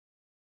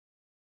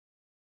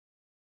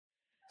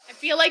I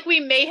feel like we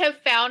may have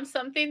found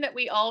something that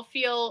we all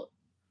feel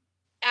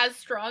as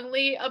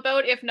strongly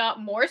about, if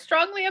not more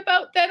strongly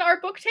about, than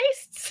our book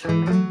tastes.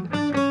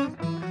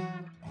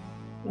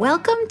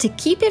 Welcome to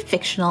Keep It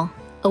Fictional,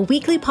 a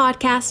weekly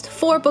podcast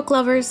for book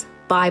lovers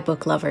by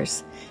book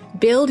lovers.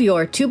 Build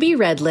your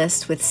to-be-read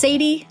list with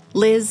Sadie,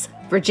 Liz,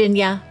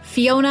 Virginia,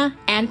 Fiona,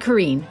 and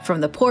Corrine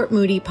from the Port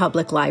Moody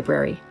Public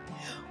Library.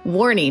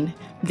 Warning,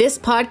 this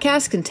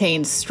podcast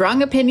contains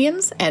strong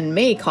opinions and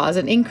may cause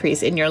an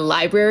increase in your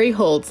library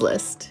holds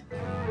list.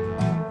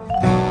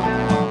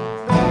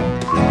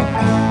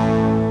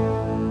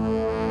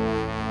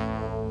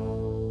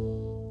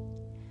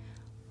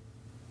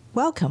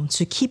 Welcome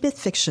to Keep It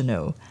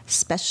Fictional,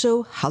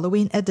 special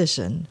Halloween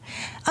edition.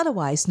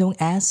 Otherwise known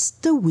as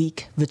the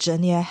week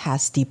Virginia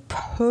has the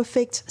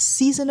perfect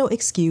seasonal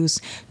excuse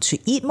to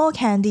eat more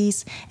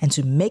candies and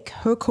to make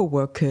her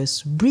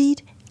coworkers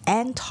read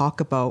and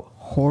talk about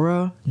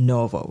horror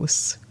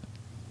novels.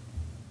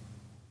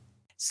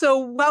 So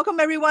welcome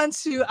everyone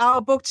to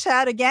our book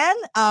chat again.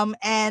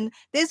 And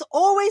there's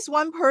always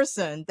one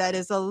person that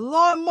is a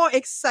lot more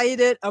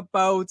excited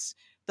about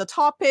the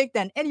topic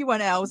than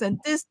anyone else, and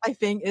this I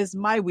think is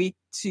my week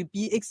to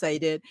be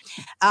excited.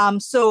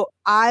 So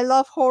I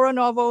love horror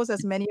novels,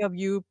 as many of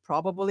you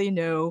probably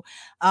know,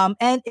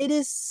 and it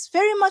is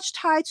very much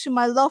tied to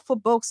my love for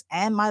books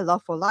and my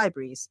love for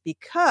libraries,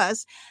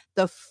 because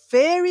the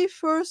very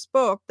first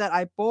book that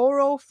I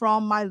borrowed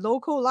from my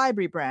local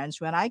library branch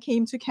when I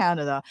came to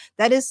Canada,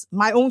 that is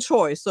my own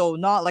choice, so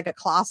not like a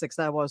classics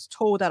that I was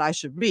told that I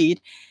should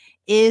read,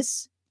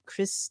 is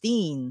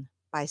Christine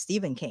by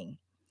Stephen King.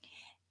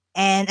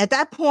 And at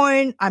that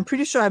point, I'm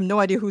pretty sure I have no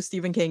idea who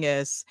Stephen King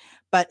is,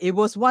 but it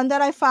was one that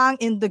I found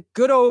in the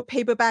good old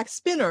paperback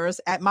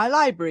spinners at my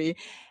library.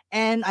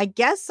 And I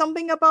guess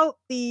something about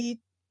the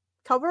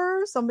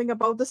cover, something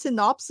about the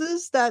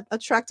synopsis that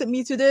attracted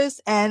me to this.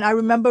 And I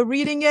remember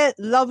reading it,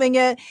 loving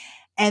it,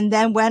 and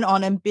then went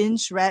on and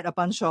binge read a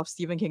bunch of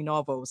Stephen King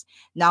novels.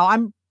 Now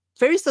I'm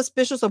very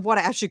suspicious of what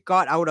I actually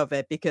got out of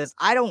it, because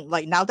I don't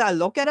like, now that I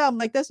look at it, I'm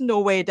like, there's no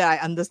way that I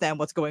understand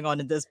what's going on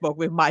in this book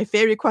with my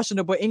very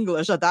questionable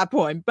English at that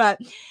point. But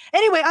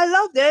anyway, I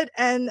loved it.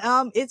 And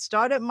it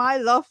started my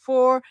love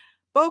for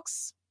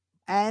books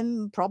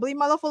and probably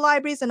my love for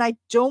libraries. And I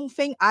don't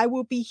think I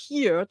will be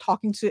here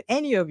talking to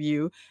any of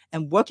you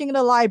and working in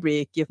the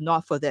library if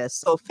not for this.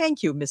 So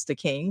thank you, Mr.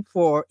 King,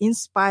 for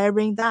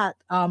inspiring that.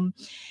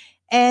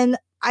 And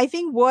I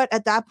think what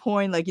at that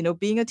point, like,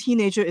 being a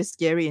teenager is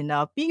scary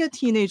enough. Being a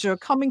teenager,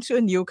 coming to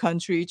a new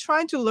country,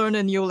 trying to learn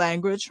a new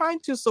language, trying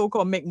to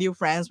so-called make new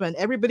friends when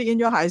everybody in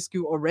your high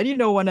school already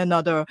know one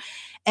another,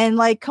 and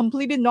like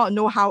completely not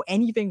know how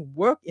anything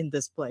worked in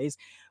this place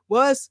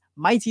was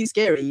mighty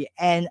scary.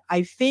 And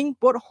I think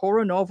what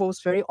horror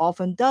novels very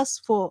often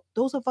does for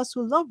those of us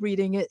who love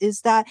reading it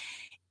is that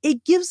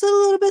it gives a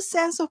little bit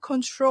sense of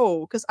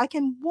control, because I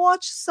can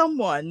watch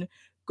someone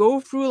go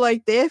through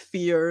like their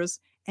fears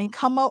and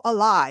come out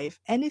alive,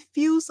 and it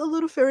feels a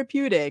little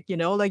therapeutic,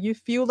 like you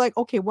feel like,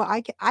 okay, well,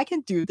 I can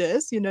do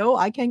this,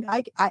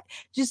 I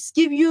just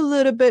give you a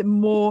little bit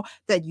more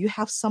that you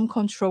have some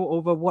control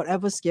over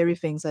whatever scary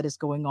things that is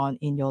going on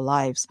in your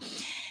lives.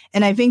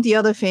 And I think the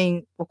other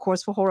thing, of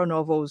course, for horror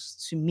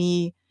novels, to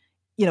me,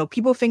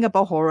 people think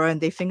about horror and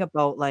they think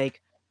about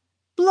like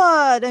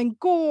blood and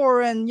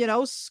gore and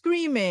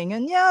screaming,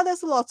 and yeah,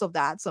 there's lots of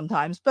that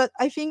sometimes, but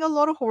I think a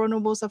lot of horror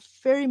novels are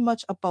very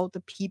much about the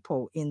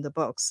people in the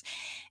books.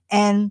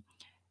 And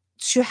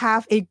to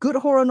have a good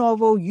horror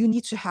novel, you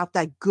need to have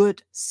that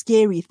good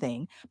scary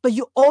thing, but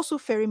you also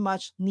very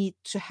much need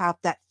to have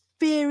that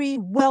very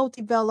well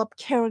developed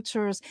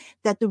characters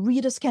that the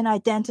readers can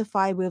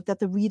identify with, that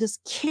the readers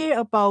care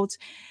about,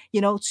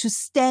 to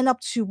stand up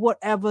to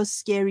whatever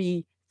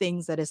scary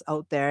things that is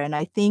out there. And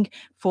I think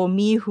for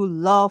me, who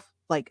love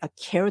like a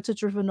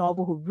character-driven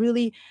novel, who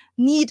really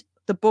need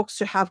the books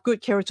to have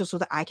good characters so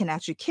that I can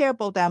actually care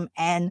about them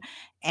and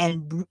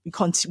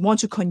want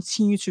to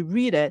continue to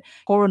read it,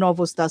 horror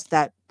novels does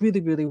that really,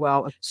 really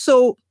well.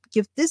 So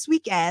if this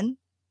weekend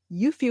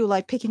you feel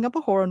like picking up a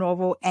horror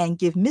novel and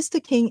give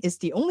Mr. King is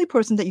the only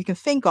person that you can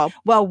think of,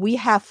 well, we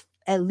have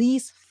at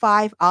least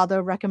 5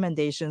 other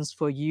recommendations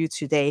for you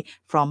today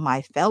from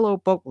my fellow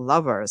book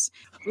lovers.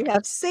 We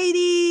have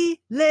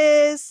Sadie,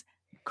 Liz,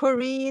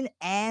 Corrine,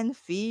 and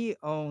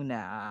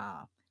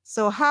Fiona.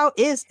 So how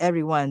is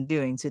everyone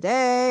doing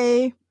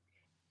today?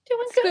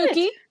 Doing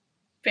spooky. Good.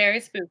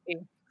 Very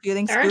spooky.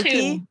 Feeling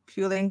spooky?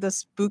 Feeling the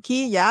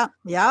spooky? Yeah.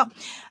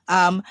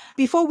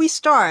 Before we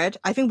start,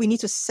 I think we need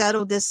to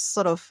settle this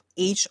sort of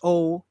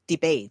age-old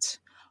debate.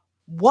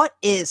 What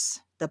is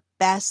the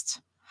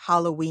best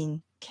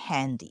Halloween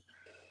candy?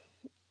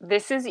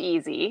 This is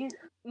easy.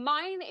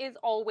 Mine is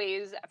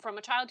always, from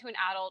a child to an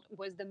adult,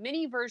 was the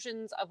mini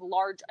versions of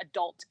large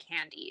adult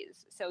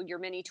candies. So your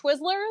mini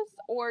Twizzlers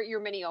or your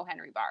mini O.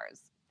 Henry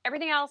bars.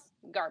 Everything else,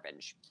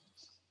 garbage.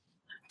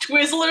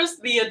 Twizzlers,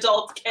 the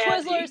adult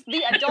candy. Twizzlers,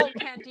 the adult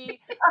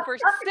candy for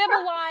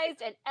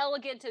civilized and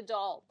elegant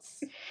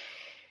adults.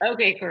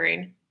 Okay,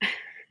 Corrine.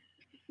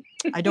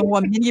 I don't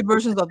want mini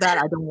versions of that.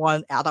 I don't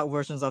want adult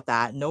versions of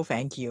that. No,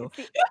 thank you.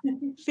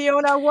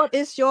 Fiona, what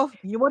is your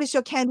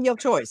candy of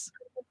choice?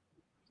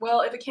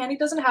 Well, if a candy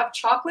doesn't have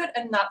chocolate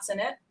and nuts in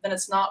it, then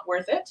it's not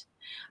worth it.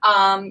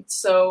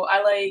 So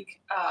I like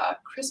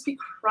Crispy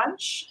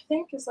Crunch, I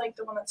think, is like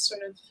the one that's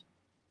sort of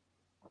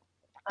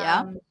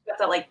got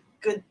that like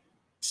good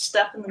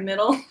stuff in the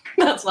middle.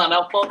 That's not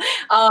helpful.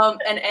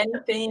 And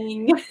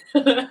anything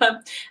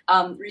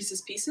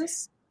Reese's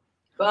Pieces.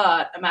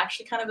 But I'm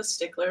actually kind of a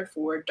stickler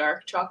for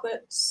dark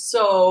chocolate.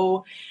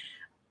 So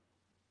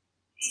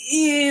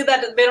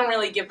that they don't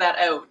really give that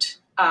out,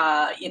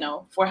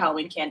 for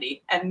Halloween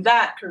candy. And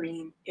that,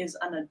 Kareem, is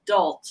an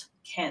adult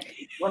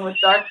candy, one with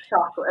dark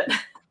chocolate.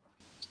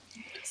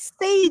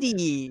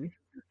 Sadie.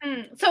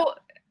 So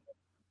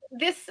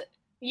this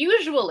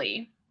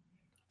usually,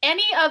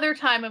 any other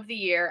time of the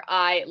year,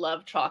 I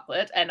love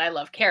chocolate and I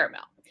love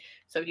caramel.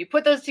 So if you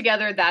put those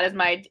together, that is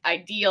my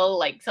ideal,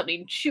 like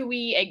something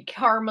chewy and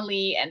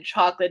caramely and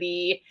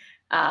chocolatey.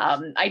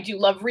 I do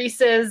love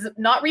Reese's,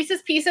 not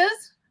Reese's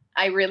Pieces.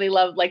 I really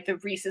love like the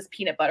Reese's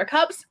peanut butter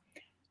cups.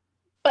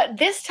 But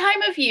this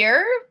time of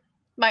year,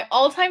 my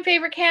all-time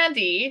favorite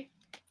candy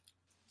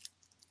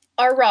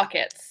are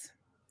Rockets.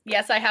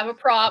 Yes, I have a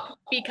prop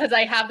because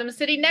I have them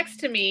sitting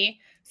next to me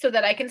so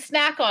that I can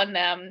snack on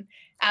them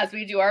as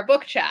we do our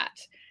book chat.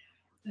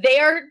 They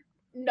are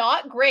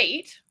not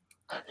great.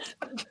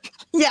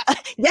 Yes,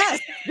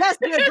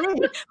 we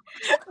agree.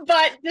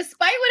 But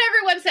despite what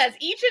everyone says,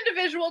 each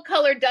individual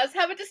color does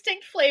have a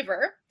distinct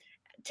flavor.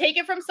 Take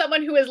it from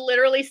someone who has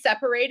literally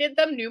separated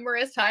them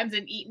numerous times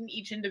and eaten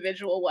each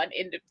individual one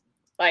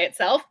by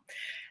itself.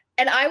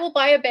 And I will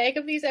buy a bag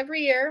of these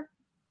every year.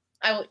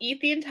 I will eat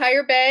the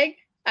entire bag.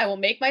 I will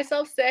make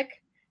myself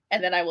sick.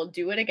 And then I will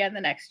do it again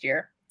the next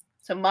year.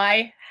 So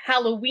my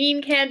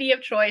Halloween candy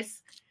of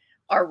choice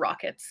are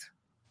Rockets.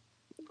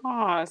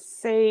 Aw,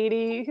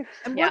 Sadie.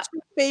 And what's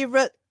your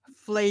favorite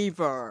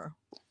flavor?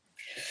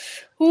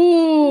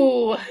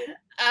 Ooh,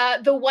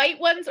 the white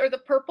ones or the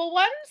purple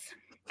ones?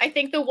 I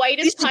think the white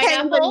is You can't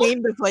even pineapple.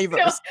 name the flavors.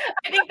 No,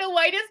 I think the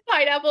white is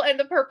pineapple and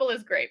the purple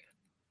is grape.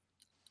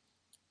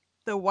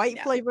 The white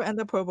Yeah. flavor and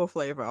the purple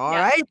flavor. All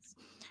Yeah. right.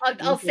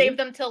 I'll save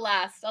them till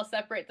last. I'll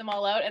separate them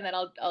all out and then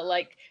I'll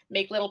like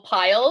make little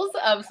piles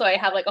so I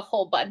have like a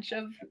whole bunch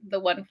of the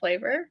one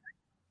flavor.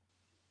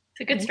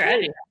 It's a good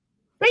strategy.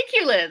 Thank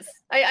you, Liz.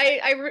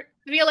 I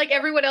feel like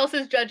everyone else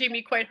is judging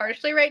me quite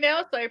harshly right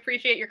now, so I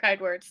appreciate your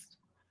kind words.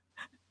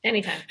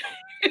 Anytime.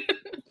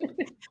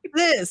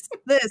 Liz,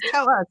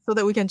 tell us so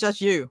that we can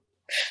judge you.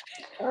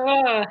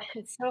 Oh,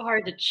 it's so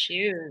hard to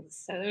choose.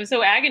 So it was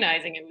so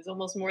agonizing. It was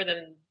almost more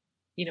than,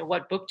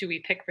 what book do we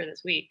pick for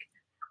this week?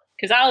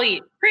 Because I'll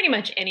eat pretty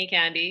much any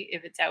candy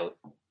if it's out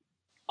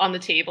on the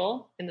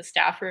table, in the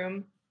staff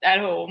room, at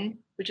home,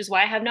 which is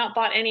why I have not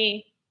bought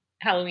any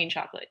Halloween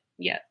chocolate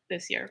yet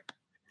this year.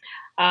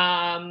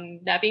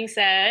 That being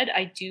said,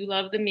 I do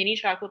love the mini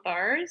chocolate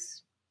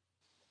bars.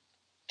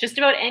 Just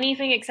about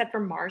anything except for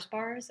Mars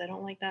bars. I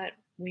don't like that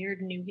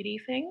weird nougaty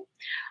thing.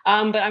 But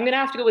I'm going to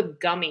have to go with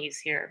gummies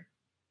here.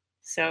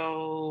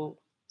 So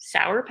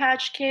Sour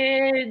Patch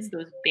Kids,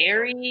 those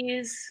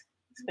berries,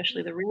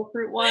 especially the real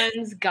fruit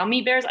ones,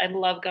 gummy bears. I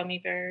love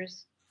gummy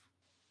bears.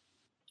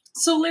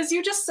 So Liz,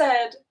 you just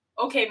said,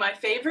 okay, my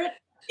favorite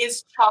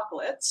is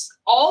chocolates,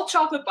 all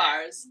chocolate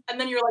bars, and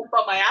then you're like,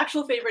 but my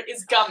actual favorite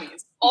is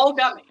gummies, all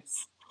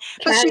gummies.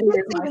 But she Candy did is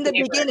say my in the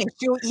favorite. beginning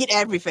she'll eat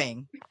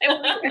everything.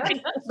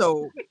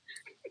 So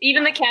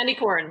Even the candy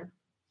corn.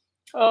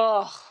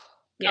 Oh,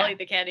 I'll eat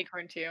the candy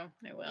corn too.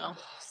 I will.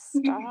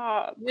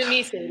 stop. You and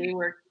me, Sadie,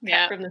 were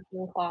Yeah. cut from the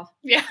same cloth.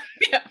 Yeah.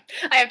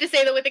 I have to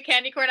say that with the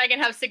candy corn, I can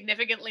have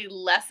significantly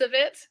less of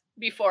it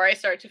before I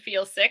start to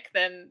feel sick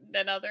than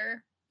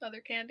other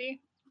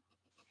candy.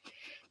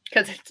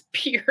 Because it's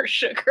pure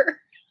sugar.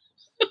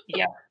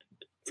 Yeah,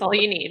 that's all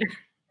you need.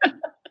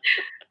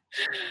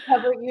 How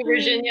about you,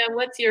 Virginia?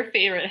 What's your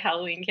favorite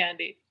Halloween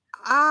candy?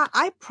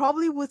 I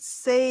probably would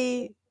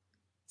say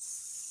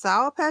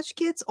Sour Patch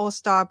Kids or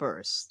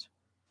Starburst.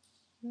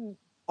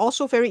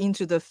 Also very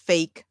into the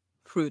fake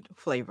fruit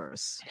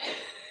flavors.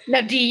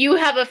 Now, do you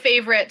have a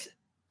favorite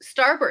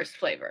Starburst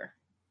flavor?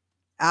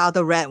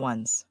 The red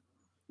ones.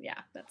 Yeah,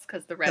 that's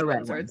because the red red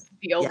ones are ones.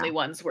 the only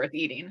ones worth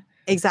eating.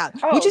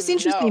 Exactly. Oh, Which is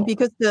interesting no.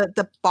 because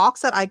the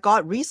box that I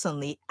got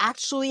recently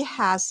actually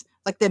has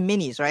like the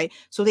minis, right?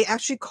 So they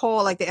actually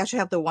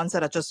have the ones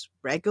that are just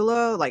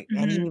regular, like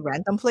any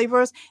random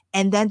flavors,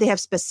 and then they have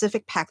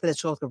specific pack that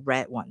is called the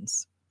red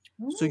ones.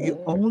 So you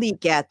Ooh. only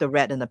get the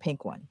red and the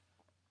pink one.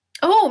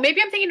 Oh,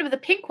 maybe I'm thinking of the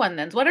pink one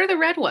then. What are the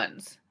red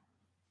ones?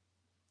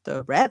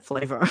 The red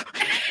flavor.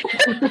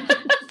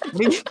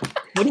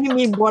 What do you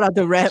mean? What are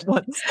the red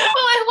ones?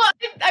 Well,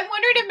 I'm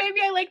wondering if maybe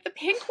I like the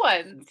pink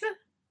ones.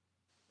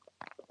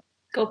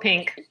 Go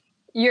pink.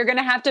 You're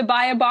gonna have to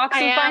buy a box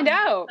I and find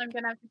am. out. I'm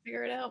gonna have to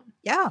figure it out.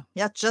 Yeah,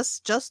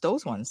 just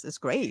those ones. It's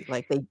great.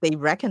 Like they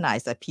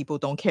recognize that people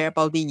don't care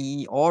about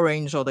the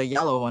orange or the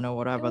yellow one or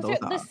whatever those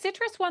The are.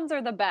 citrus ones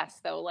are the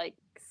best, though. Like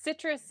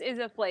citrus is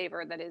a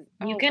flavor that is.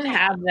 You oh, can come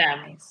have on, them.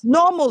 guys.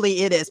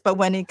 Normally it is, but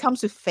when it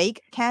comes to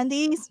fake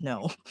candies,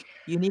 no.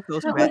 You need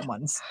those Yeah, red like-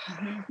 ones.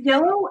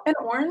 Yellow and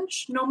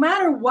orange, no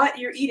matter what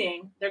you're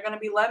eating, they're going to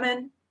be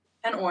lemon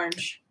and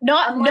orange.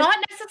 Not Unless-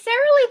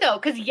 necessarily though,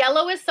 because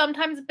yellow is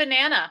sometimes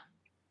banana.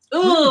 Ooh,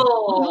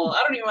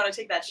 I don't even want to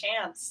take that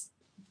chance.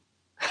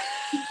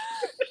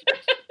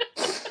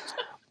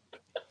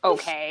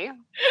 Okay.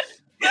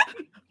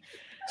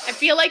 I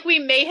feel like we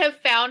may have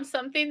found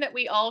something that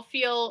we all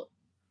feel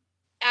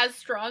as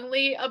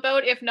strongly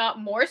about, if not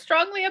more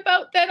strongly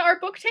about, than our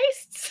book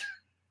tastes.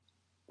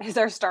 Is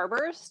our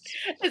Starburst?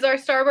 Is our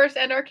Starburst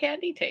and our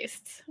candy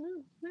tastes.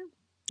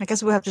 I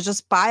guess we'll have to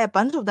just buy a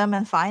bunch of them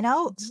and find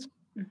out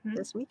Mhm.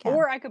 this weekend.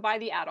 Or I could buy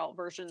the adult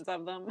versions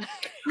of them.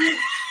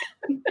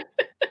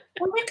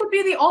 Well, we could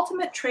be the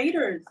ultimate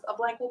traders of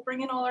like, we'll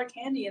bring in all our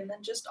candy and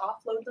then just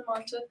offload them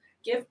onto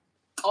give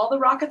all the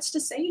rockets to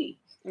Sadie.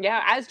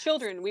 Yeah, as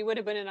children, we would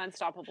have been an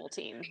unstoppable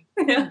team.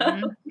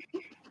 Mhm.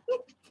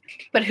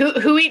 But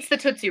who eats the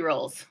Tootsie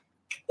Rolls?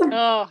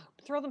 Oh,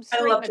 throw them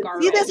straight in love the to-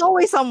 garbage. See, there's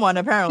always someone,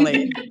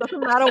 apparently. It doesn't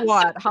matter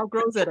how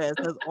gross it is.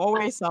 There's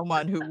always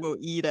someone who will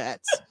eat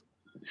it.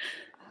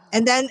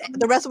 And then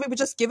the rest of it, we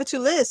just give it to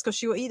Liz because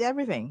she will eat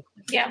everything.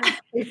 Yeah,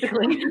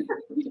 basically.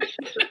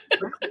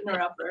 Cleaner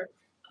upper.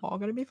 All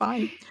going to be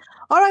fine.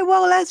 All right,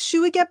 well,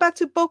 should we get back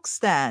to books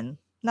then?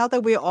 Now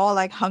that we're all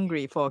like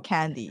hungry for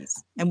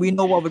candies and we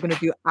know what we're going to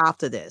do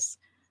after this.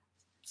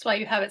 That's why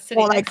you have it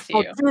sitting Or like next to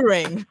you.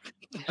 during.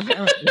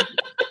 Apparently.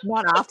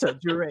 Not after,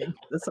 during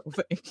this whole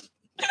thing.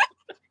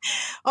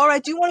 All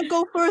right, do you want to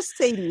go first,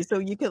 Sadie, so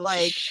you could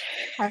like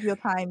have your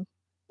time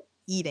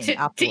eating to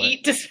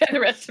afterwards? spend the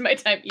rest of my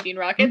time eating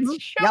rockets?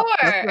 Mhm. Sure. Yep,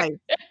 that's right.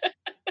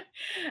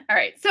 All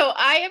right. So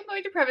I am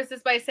going to preface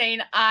this by saying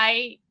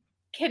I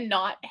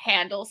cannot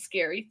handle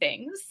scary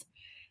things.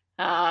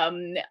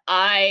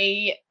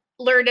 I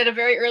learned at a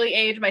very early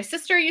age. My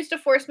sister used to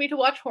force me to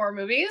watch horror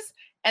movies,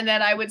 and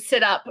then I would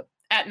sit up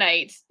at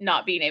night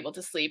not being able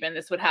to sleep, and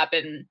this would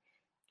happen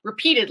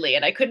repeatedly,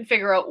 and I couldn't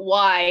figure out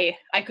why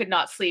I could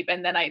not sleep.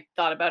 And then I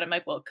thought about it, I'm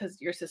like, well, because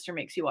your sister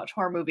makes you watch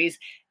horror movies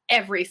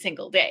every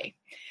single day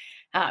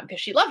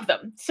because she loved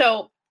them.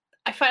 So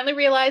I finally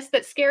realized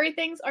that scary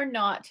things are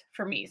not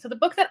for me. So the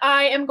book that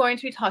I am going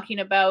to be talking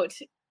about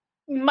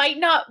might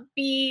not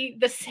be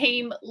the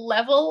same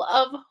level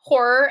of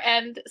horror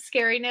and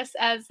scariness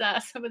as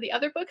some of the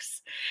other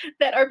books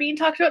that are being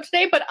talked about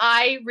today, but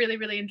I really,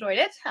 really enjoyed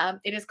it.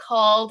 It is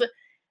called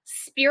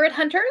Spirit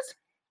Hunters,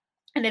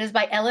 and it is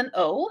by Ellen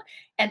O.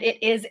 And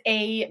it is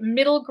a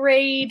middle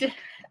grade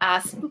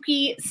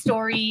spooky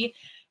story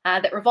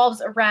that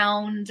revolves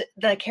around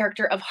the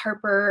character of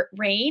Harper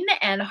Rain.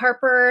 And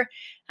Harper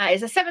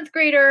is a 7th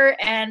grader,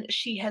 and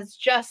she has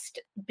just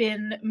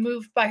been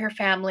moved by her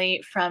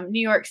family from New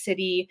York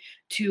City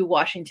to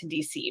Washington,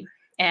 D.C.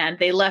 And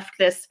they left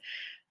this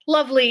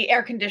lovely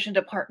air-conditioned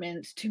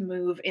apartment to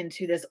move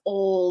into this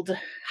old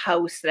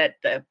house that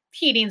the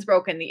heating's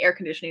broken, the air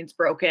conditioning's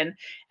broken,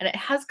 and it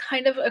has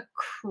kind of a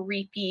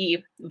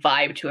creepy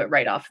vibe to it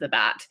right off the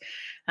bat.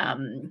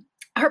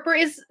 Harper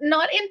is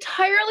not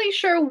entirely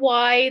sure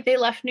why they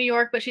left New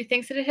York, but she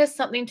thinks that it has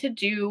something to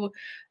do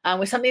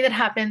with something that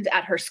happened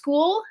at her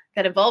school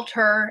that involved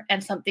her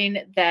and something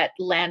that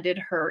landed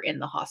her in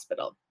the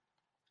hospital.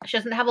 She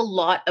doesn't have a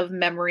lot of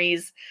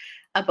memories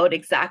about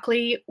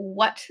exactly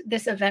what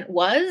this event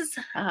was.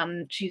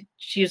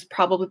 She's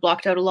probably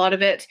blocked out a lot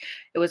of it.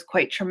 It was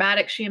quite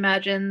traumatic, she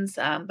imagines,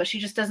 but she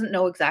just doesn't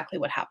know exactly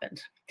what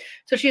happened.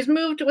 So she's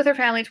moved with her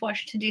family to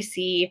Washington,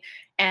 D.C.,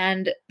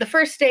 and the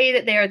first day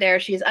that they are there,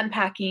 she's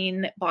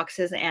unpacking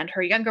boxes, and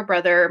her younger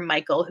brother,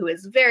 Michael, who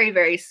is very,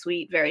 very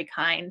sweet, very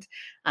kind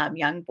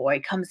young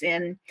boy, comes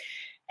in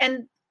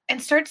and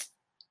starts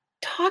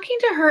talking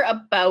to her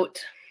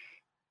about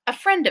a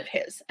friend of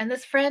his. And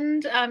this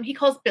friend he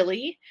calls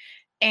Billy,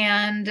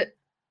 and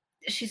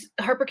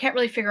Harper can't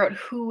really figure out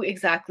who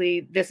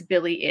exactly this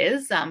Billy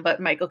is, but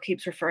Michael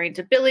keeps referring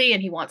to Billy,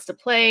 and he wants to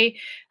play,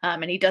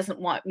 and he doesn't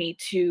want me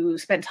to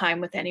spend time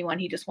with anyone.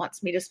 He just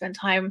wants me to spend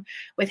time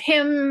with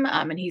him,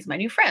 and he's my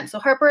new friend. So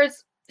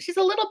she's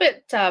a little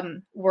bit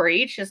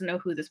worried. She doesn't know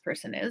who this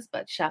person is,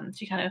 but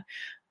she kind of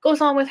goes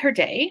on with her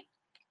day.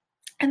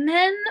 And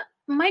then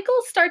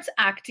Michael starts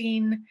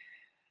acting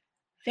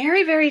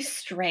very, very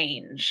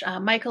strange.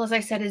 Michael, as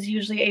I said, is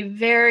usually a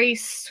very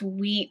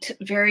sweet,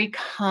 very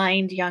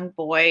kind young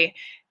boy,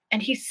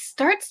 and he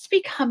starts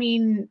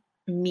becoming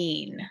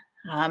mean.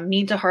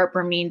 Mean to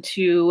Harper, mean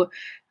to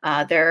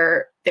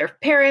their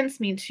parents,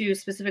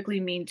 specifically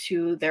mean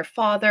to their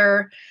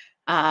father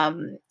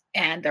and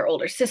their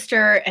older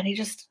sister, and he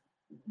just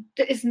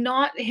is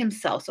not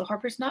himself. So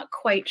Harper's not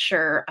quite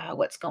sure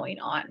what's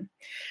going on.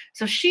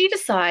 So she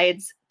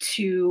decides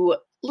to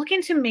look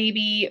into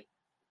maybe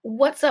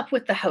what's up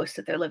with the house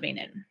that they're living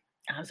in.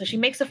 So she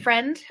makes a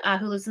friend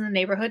who lives in the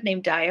neighborhood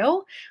named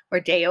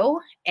Deo,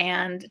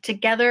 and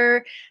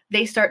together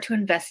they start to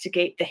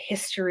investigate the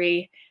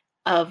history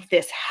of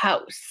this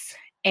house.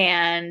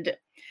 And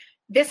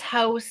this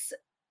house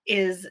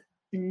is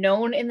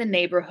known in the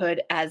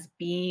neighborhood as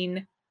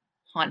being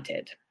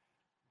haunted.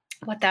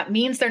 What that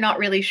means, they're not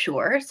really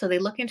sure. So they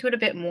look into it a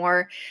bit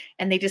more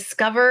and they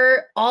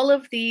discover all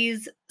of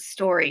these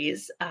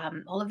stories,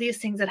 all of these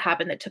things that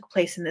happened that took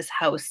place in this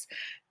house,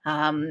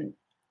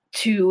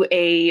 to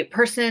a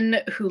person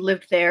who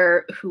lived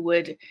there who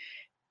would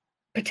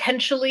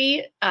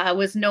potentially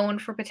was known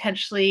for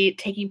potentially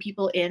taking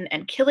people in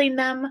and killing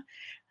them,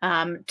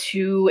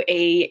 to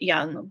a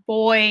young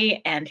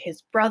boy and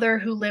his brother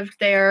who lived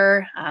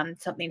there.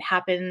 Something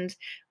happened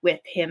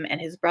with him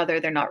and his brother.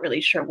 They're not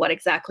really sure what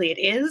exactly it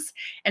is.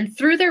 And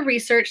through their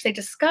research, they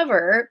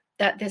discover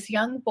that this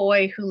young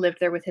boy who lived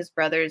there with his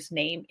brother's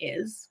name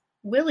is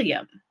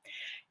William.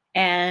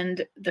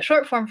 And the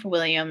short form for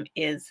William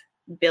is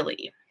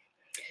Billy.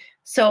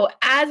 So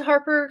as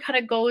Harper kind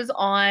of goes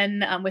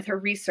on with her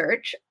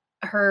research,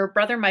 her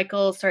brother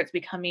Michael starts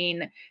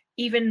becoming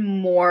even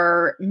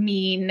more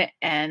mean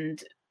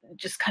and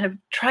just kind of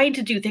trying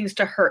to do things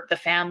to hurt the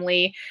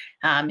family.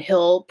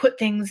 He'll put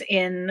things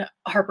in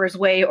Harper's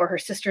way or her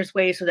sister's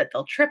way so that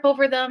they'll trip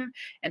over them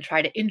and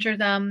try to injure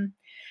them.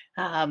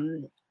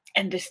 And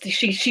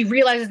she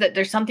realizes that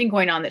there's something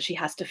going on that she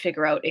has to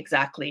figure out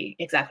exactly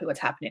what's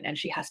happening, and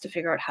she has to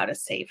figure out how to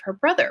save her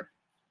brother.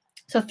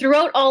 So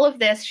throughout all of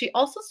this, she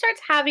also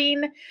starts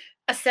having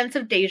a sense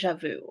of deja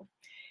vu.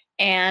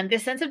 And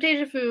this sense of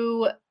deja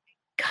vu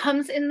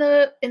comes in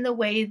the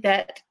way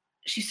that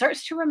she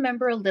starts to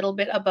remember a little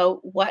bit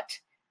about what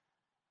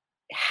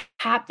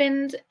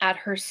happened at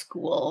her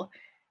school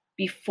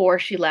before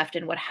she left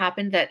and what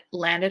happened that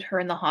landed her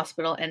in the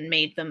hospital and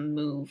made them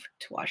move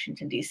to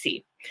Washington,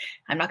 D.C.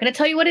 I'm not going to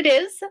tell you what it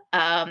is,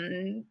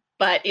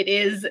 but it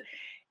is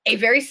a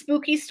very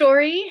spooky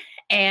story,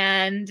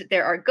 and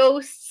there are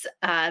ghosts.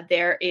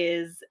 There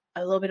is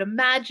a little bit of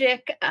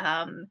magic.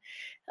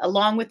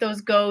 Along with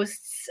those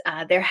ghosts,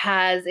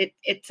 it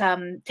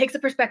takes the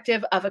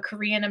perspective of a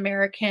Korean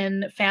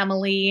American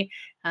family.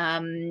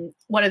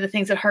 One of the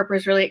things that Harper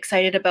is really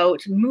excited about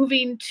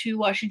moving to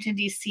Washington,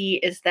 D.C.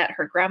 is that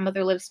her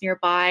grandmother lives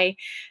nearby.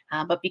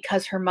 But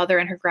because her mother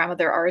and her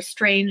grandmother are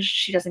estranged,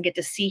 she doesn't get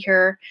to see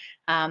her.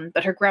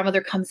 But her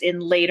grandmother comes in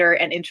later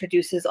and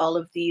introduces all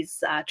of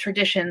these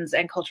traditions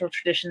and cultural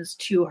traditions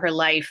to her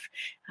life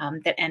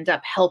that end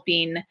up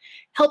helping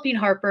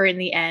Harper in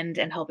the end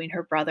and helping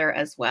her brother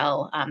as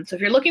well. So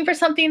if you're looking for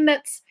something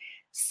that's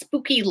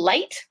spooky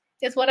light,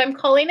 is what I'm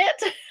calling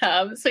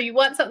it. So you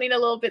want something a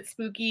little bit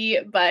spooky,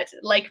 but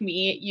like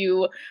me,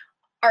 you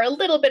are a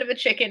little bit of a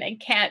chicken and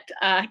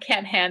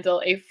can't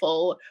handle a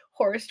full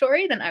horror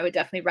story, then I would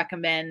definitely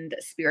recommend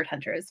Spirit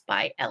Hunters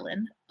by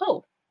Ellen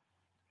Oh.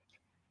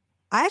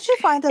 I actually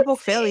find that book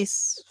fairly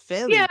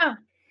yeah,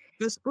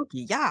 good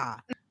spooky. Yeah.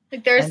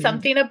 like there's And-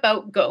 something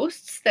about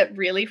ghosts that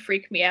really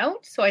freak me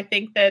out. So I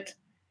think that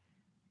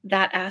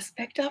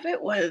aspect of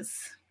it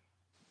was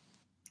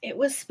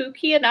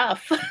spooky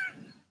enough.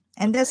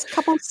 And there's a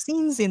couple of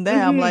scenes in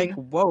there. I'm like,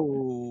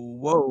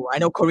 whoa. I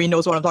know Corinne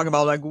knows what I'm talking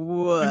about. Like,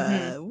 what?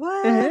 Mhm.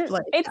 What? Mhm.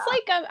 Like, It's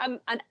like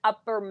an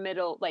upper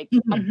middle, like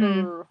Mhm.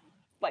 upper,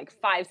 like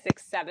 5,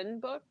 6, 7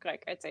 book.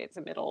 Like I'd say it's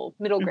a middle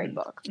grade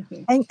book.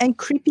 and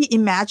creepy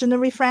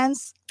imaginary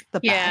friends, the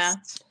Yeah.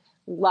 best.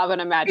 Love an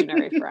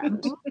imaginary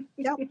friend.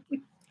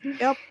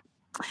 Yep.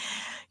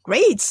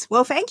 Great.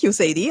 Well, thank you,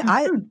 Sadie.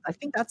 I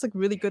think that's a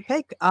really good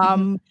pick.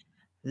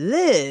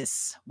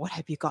 Liz, what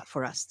have you got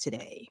for us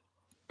today?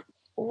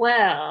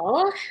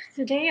 Well,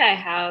 today I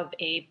have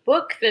a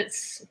book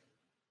that's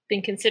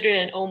been considered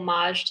an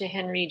homage to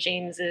Henry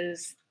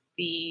James's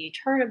The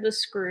Turn of the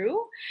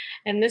Screw.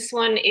 And this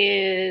one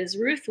is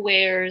Ruth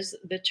Ware's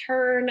The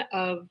Turn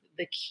of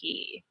the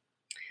Key.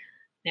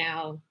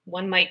 Now,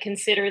 one might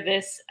consider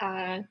this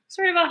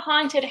sort of a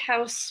haunted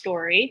house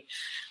story,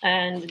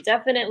 and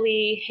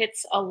definitely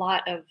hits a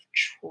lot of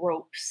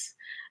tropes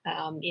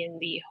in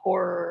the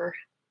horror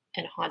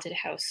and haunted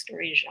house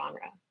story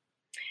genre.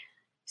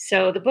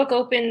 So the book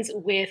opens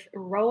with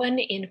Rowan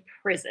in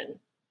prison.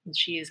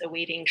 She is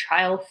awaiting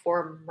trial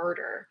for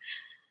murder.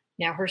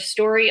 Now her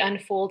story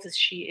unfolds as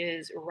she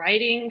is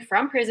writing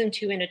from prison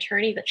to an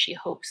attorney that she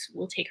hopes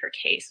will take her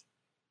case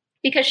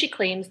because she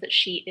claims that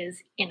she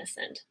is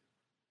innocent.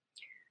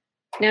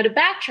 Now to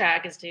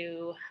backtrack as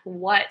to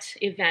what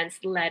events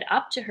led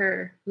up to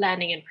her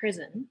landing in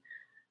prison,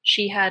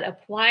 she had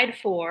applied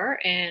for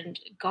and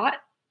got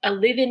a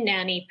live-in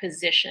nanny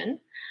position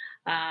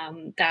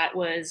that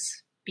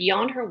was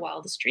beyond her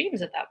wildest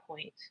dreams at that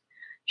point.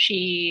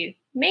 She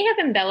may have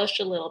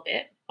embellished a little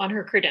bit on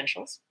her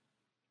credentials.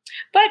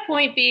 But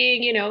point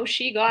being,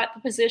 she got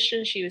the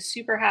position. She was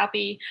super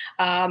happy.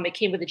 It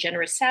came with a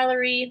generous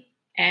salary,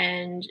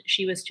 and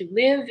she was to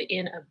live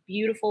in a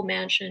beautiful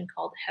mansion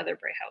called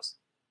Heatherbrae House.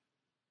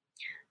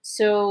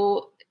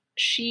 So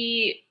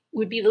she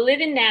would be the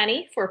live-in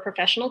nanny for a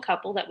professional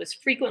couple that was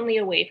frequently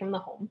away from the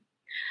home.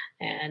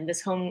 And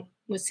this home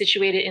was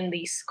situated in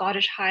the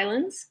Scottish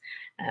Highlands,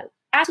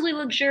 absolutely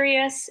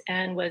luxurious,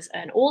 and was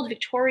an old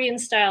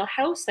Victorian-style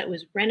house that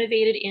was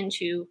renovated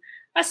into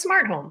a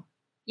smart home.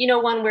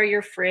 One where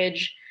your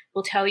fridge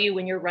will tell you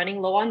when you're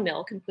running low on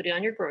milk and put it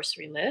on your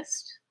grocery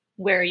list.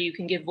 where you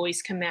can give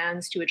voice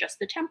commands to adjust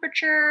the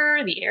temperature,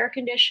 the air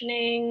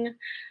conditioning,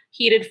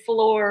 heated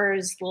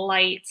floors,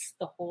 lights,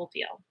 the whole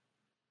deal.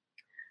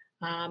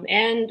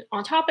 And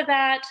on top of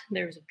that,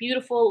 there's a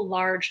beautiful,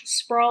 large,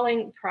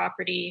 sprawling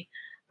property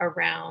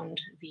around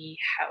the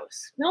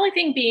house. The only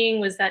thing being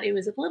was that it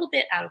was a little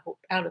bit out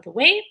of the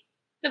way,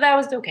 but that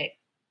was okay.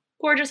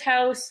 Gorgeous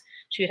house.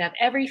 She would have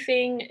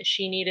everything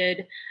she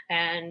needed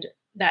and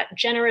that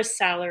generous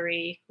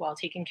salary while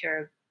taking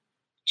care of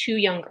 2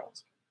 young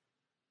girls.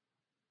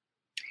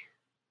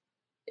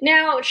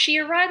 Now, she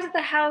arrives at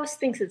the house,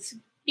 thinks it's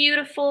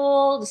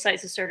beautiful,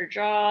 decides to start her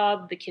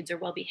job, the kids are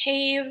well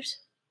behaved.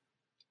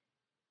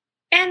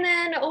 And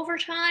then over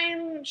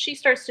time, she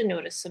starts to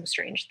notice some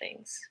strange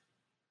things.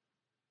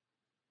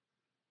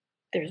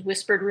 There's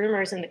whispered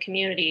rumors in the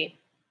community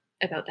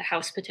about the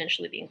house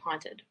potentially being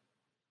haunted.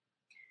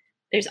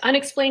 There's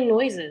unexplained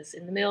noises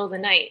in the middle of the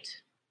night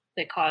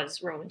that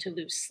cause Rowan to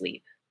lose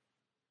sleep.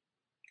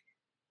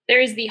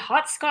 There is the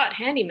hot Scott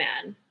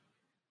handyman,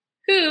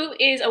 who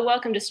is a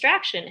welcome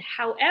distraction.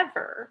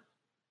 However,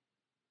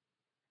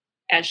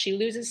 as she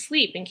loses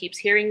sleep and keeps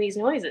hearing these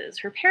noises,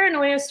 her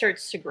paranoia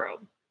starts to grow.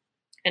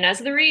 And as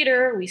the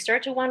reader, we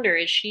start to wonder,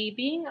 is she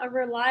being a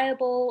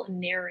reliable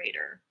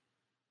narrator?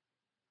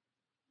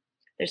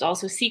 There's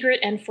also secret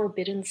and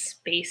forbidden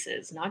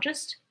spaces, not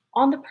just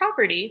on the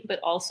property, but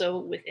also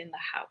within the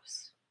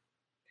house.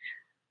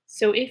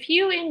 So if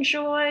you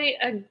enjoy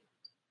a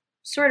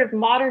sort of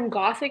modern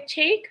Gothic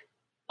take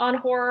on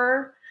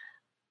horror,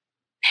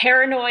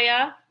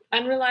 paranoia,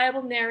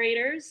 unreliable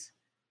narrators,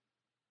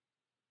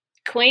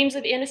 claims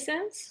of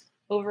innocence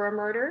over a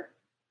murder,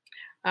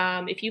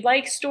 if you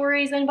like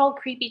stories that involve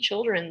creepy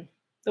children,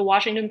 the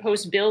Washington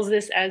Post bills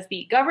this as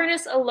the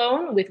governess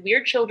alone with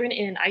weird children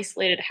in an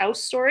isolated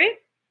house story,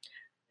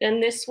 then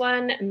this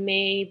one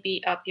may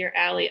be up your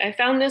alley. I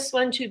found this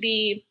one to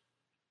be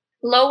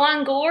low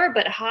on gore,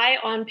 but high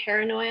on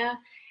paranoia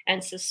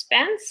and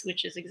suspense,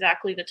 which is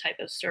exactly the type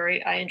of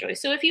story I enjoy.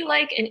 So if you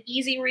like an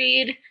easy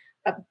read,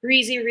 a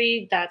breezy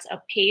read that's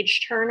a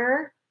page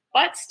turner,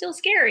 but still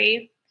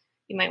scary,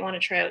 you might want to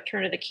try out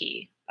Turn of the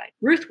Key by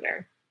Ruth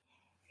Ware.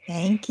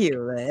 Thank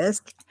you,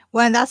 Liz.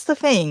 Well, and that's the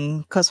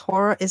thing, because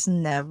horror is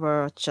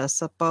never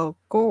just about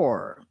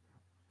gore.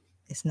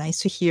 It's nice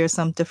to hear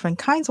some different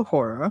kinds of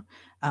horror.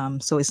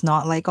 So it's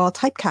not like all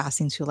typecast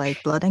into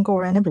like blood and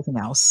gore and everything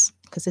else,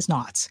 because it's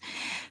not.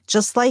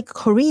 Just like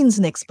Corinne's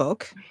next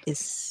book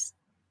is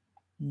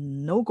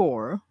no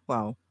gore.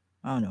 Well,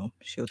 I don't know.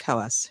 She'll tell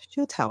us.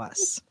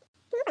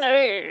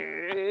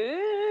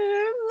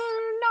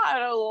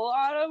 Not a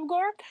lot of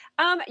gore.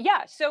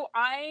 Yeah, so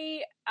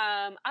I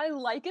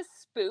like a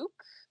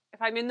spook.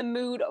 If I'm in the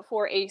mood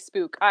for a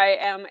spook, I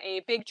am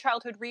a big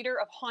childhood reader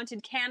of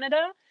Haunted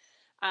Canada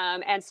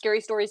and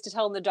Scary Stories to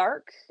Tell in the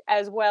Dark,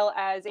 as well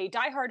as a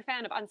diehard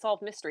fan of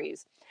Unsolved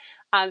Mysteries.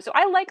 So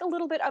I like a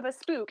little bit of a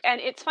spook. And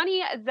it's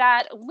funny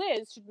that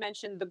Liz should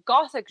mention the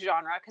Gothic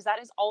genre, because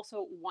that is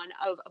also one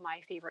of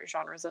my favorite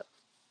genres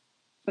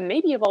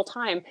maybe of all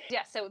time.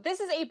 Yeah, so this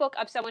is a book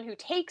of someone who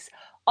takes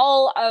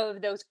all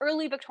of those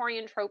early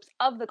Victorian tropes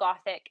of the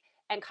Gothic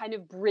and kind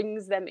of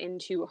brings them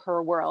into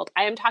her world.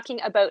 I am talking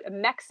about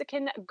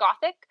Mexican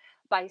Gothic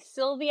by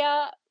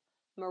Sylvia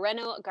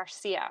Moreno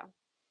Garcia.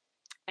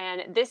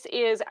 And this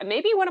is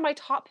maybe one of my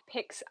top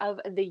picks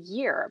of the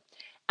year.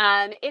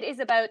 It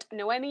is about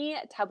Noemi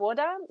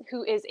Taboada,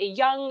 who is a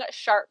young,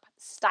 sharp,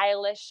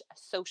 stylish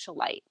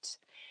socialite.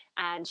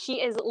 And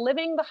she is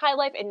living the high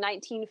life in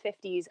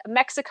 1950s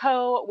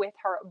Mexico with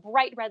her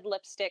bright red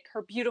lipstick,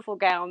 her beautiful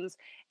gowns,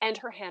 and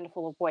her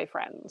handful of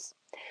boyfriends.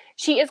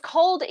 She is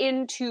called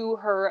into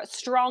her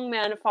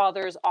strongman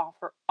father's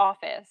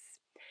office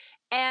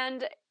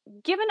and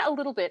given a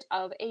little bit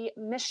of a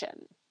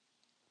mission.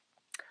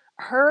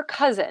 Her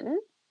cousin,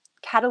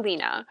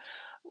 Catalina,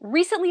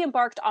 recently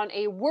embarked on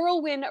a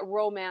whirlwind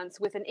romance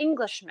with an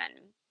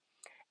Englishman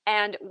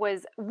and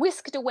was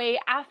whisked away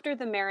after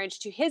the marriage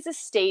to his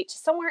estate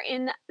somewhere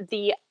in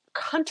the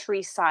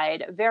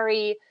countryside,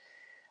 very,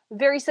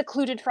 very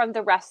secluded from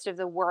the rest of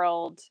the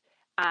world,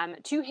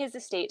 to his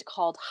estate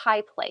called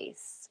High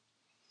Place.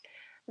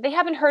 They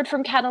haven't heard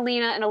from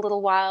Catalina in a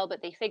little while,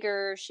 but they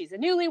figure she's a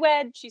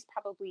newlywed, she's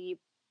probably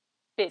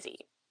busy.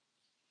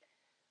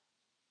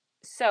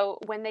 So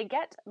when they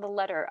get the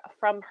letter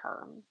from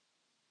her,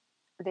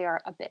 they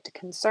are a bit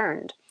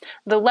concerned.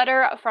 The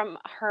letter from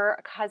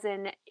her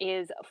cousin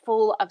is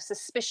full of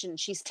suspicion.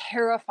 She's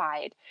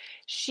terrified.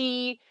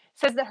 She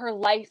says that her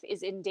life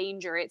is in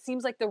danger. It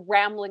seems like the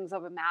ramblings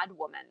of a mad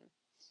woman.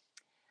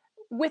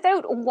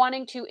 Without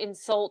wanting to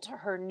insult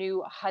her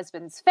new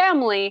husband's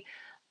family,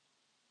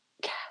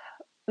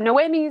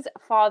 Noemi's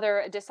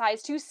father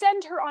decides to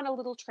send her on a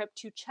little trip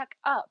to check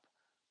up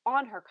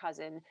on her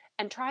cousin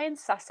and try and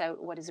suss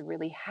out what is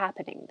really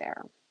happening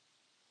there.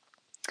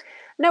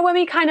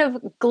 Noemi kind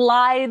of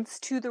glides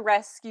to the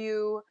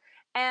rescue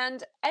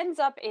and ends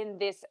up in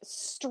this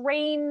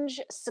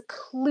strange,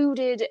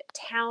 secluded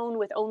town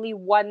with only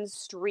one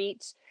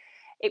street.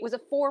 It was a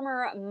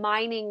former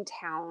mining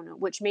town,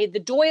 which made the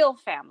Doyle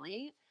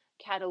family,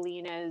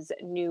 Catalina's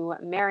new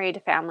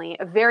married family,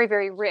 very,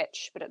 very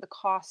rich, but at the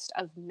cost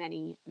of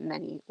many,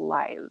 many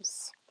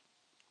lives.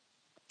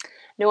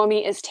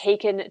 Noemi is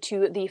taken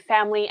to the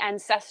family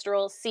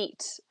ancestral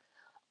seat,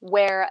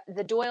 where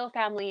the Doyle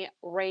family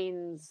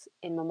reigns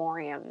in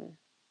memoriam.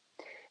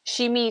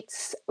 She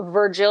meets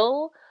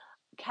Virgil,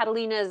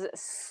 Catalina's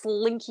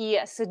slinky,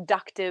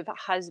 seductive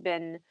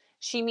husband.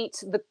 She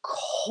meets the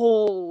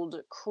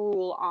cold,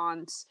 cruel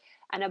aunt.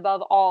 And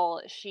above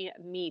all, she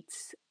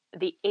meets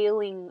the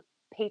ailing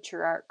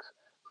patriarch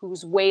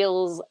whose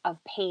wails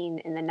of pain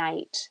in the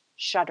night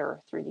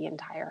shudder through the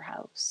entire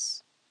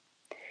house.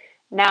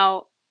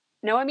 Now,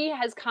 Noemi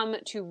has come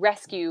to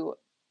rescue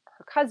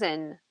her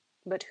cousin,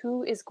 but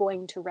who is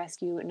going to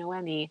rescue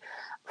Noemi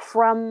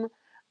from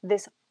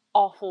this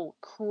awful,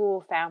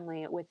 cruel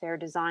family with their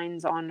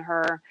designs on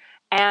her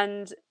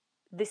and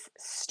this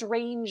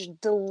strange,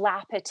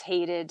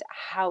 dilapidated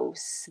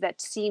house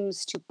that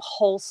seems to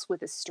pulse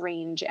with a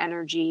strange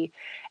energy,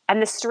 and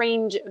the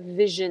strange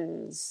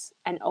visions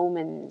and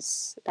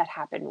omens that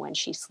happen when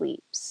she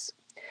sleeps.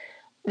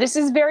 This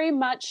is very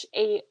much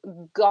a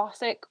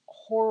gothic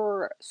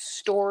horror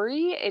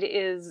story. It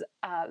is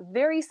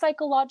very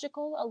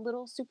psychological, a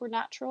little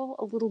supernatural,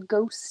 a little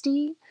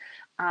ghosty.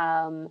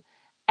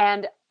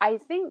 And I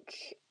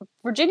think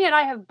Virginia and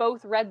I have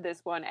both read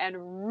this one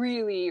and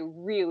really,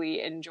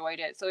 really enjoyed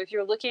it. So if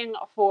you're looking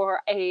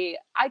for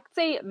I'd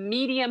say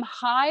medium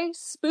high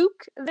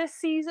spook this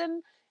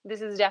season,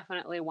 this is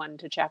definitely one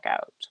to check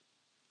out.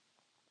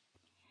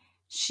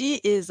 She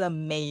is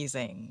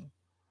amazing.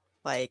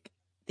 Like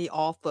the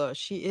author,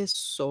 she is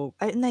so,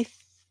 and I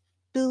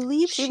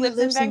believe she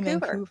lives in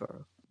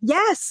Vancouver.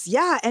 Yes,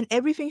 yeah, and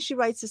everything she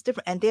writes is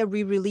different, and they're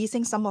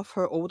re-releasing some of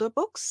her older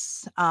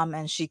books.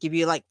 And she give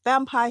you like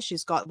vampire.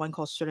 She's got one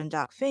called Certain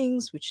Dark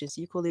Things, which is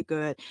equally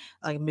good.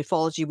 Like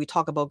mythology, we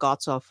talk about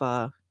gods of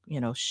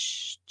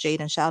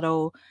Jade and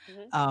Shadow.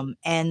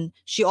 And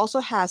she also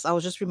has, I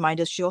was just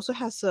reminded, she also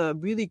has a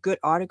really good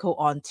article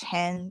on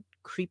 10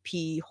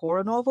 creepy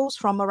horror novels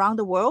from around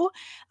the world,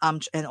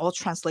 and all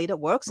translated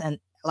works. And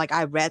like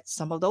I read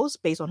some of those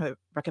based on her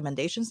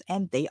recommendations,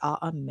 and they are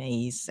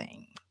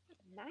amazing.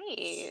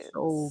 Nice.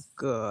 So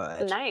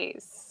good.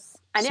 Nice.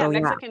 And yeah,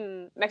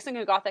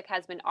 Mexican Gothic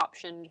has been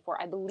optioned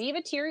for, I believe,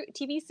 a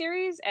TV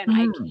series, and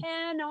I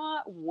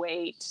cannot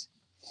wait.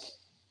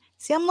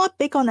 See, I'm not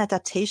big on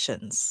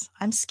adaptations.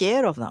 I'm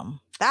scared of them.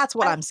 That's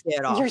what I'm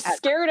scared of. You're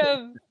scared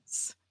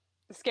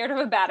of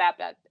a bad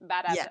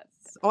adaptation.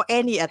 Yes, or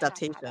any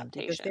adaptation,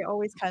 because they're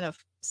always kind of,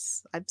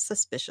 I'm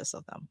suspicious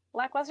of them.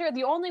 Lackluster.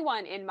 The only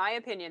one, in my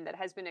opinion, that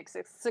has been a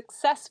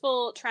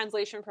successful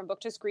translation from book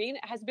to screen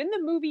has been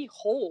the movie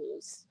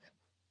Holes.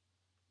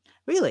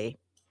 Really?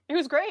 It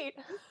was great.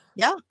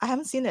 Yeah, I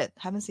haven't seen it.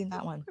 Haven't seen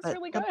that one. It's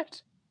really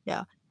good.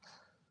 Yeah.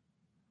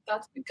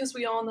 That's because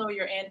we all know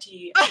you're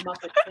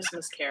anti-Muppet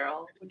Christmas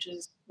Carol, which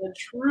is the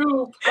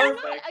true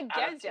perfect I'm not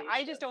against it.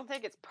 I just don't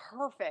think it's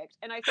perfect.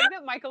 And I think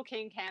that Michael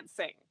Caine can't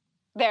sing.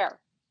 There.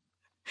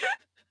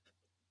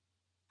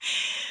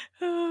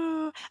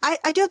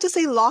 I do have to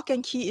say Lock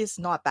and Key is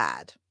not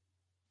bad.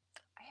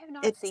 I have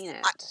not seen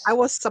it. I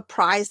was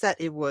surprised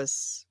that it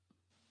was,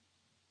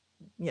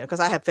 because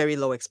I have very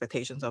low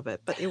expectations of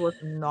it, but it was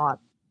not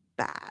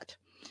bad.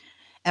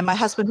 And my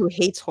husband, who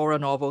hates horror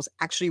novels,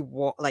 actually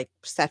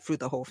sat through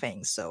the whole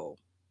thing. So,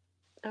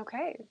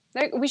 okay,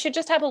 we should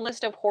just have a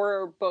list of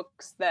horror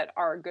books that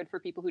are good for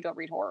people who don't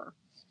read horror.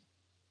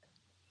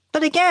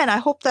 But again, I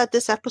hope that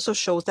this episode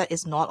shows that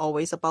it's not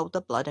always about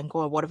the blood and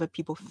gore, whatever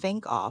people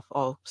think of,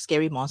 or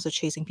scary monsters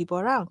chasing people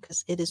around,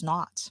 because it is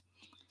not.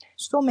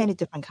 So many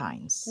different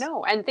kinds.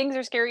 No, and things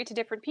are scary to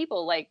different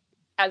people. Like,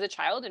 as a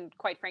child, and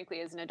quite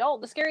frankly, as an adult,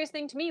 the scariest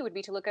thing to me would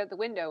be to look out the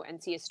window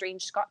and see a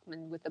strange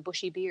Scotsman with a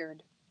bushy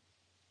beard.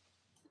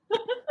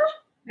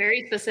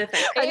 Very specific.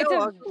 It's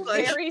a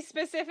very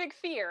specific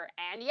fear,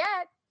 and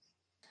yet,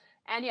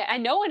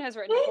 and no one has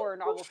written a horror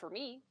novel for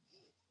me.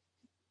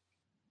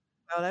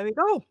 Well, there we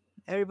go.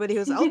 Everybody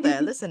who's out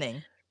there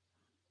listening,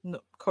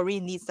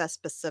 Corrine needs that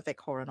specific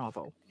horror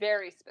novel.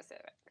 Very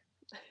specific.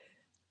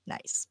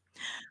 Nice.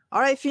 All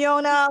right,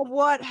 Fiona,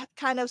 what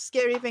kind of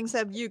scary things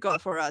have you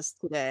got for us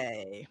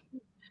today?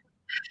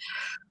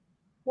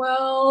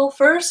 Well,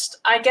 first,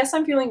 I guess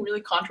I'm feeling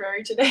really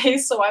contrary today,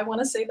 so I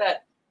want to say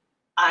that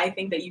I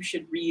think that you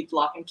should read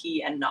Lock and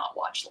Key and not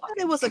watch Lock and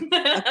Key. It was a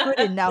good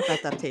enough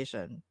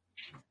adaptation.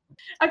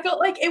 I felt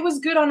like it was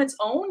good on its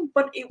own,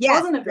 but it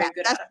wasn't a very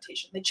good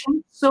adaptation. They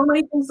changed so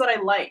many things that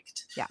I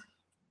liked. Yeah.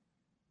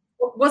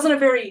 It wasn't a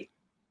very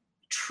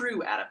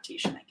true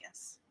adaptation, I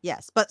guess.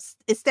 Yes, but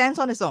it stands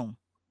on its own.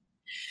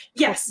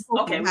 Yes.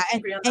 Okay.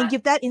 And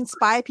if that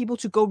inspire people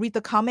to go read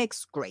the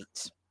comics,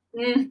 great.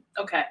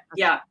 Okay.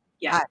 Yeah.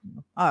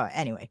 All right.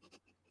 Anyway.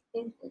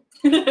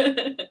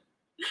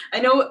 I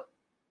know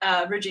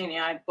Virginia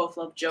and I both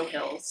love Joe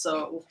Hill,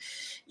 so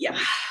yeah.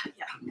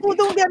 Well,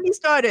 don't get me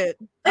started.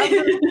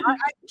 I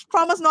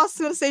promise not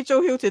to say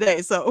Joe Hill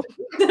today, so.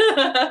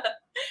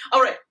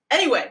 All right.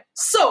 Anyway,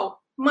 so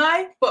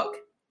my book.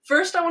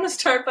 First, I want to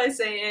start by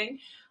saying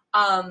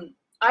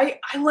I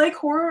like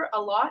horror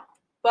a lot,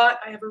 but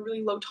I have a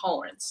really low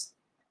tolerance.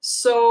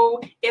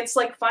 So it's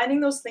like finding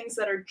those things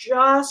that are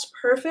just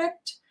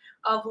perfect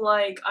of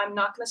like, I'm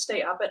not going to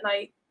stay up at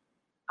night,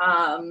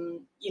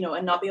 you know,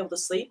 and not be able to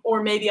sleep.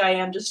 Or maybe I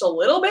am just a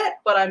little bit,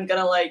 but I'm going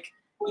to like,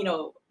 you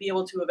know, be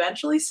able to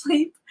eventually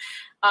sleep.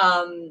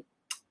 And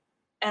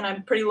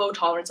I'm pretty low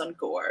tolerance on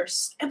gore,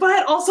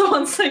 but also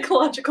on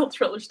psychological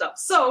thriller stuff.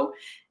 So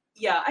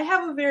yeah, I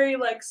have a very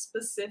like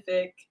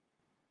specific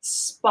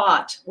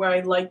spot where I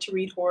like to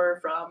read horror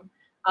from.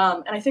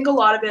 And I think a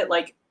lot of it,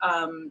 like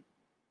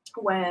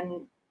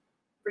when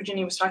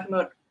Virginia was talking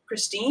about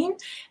Christine,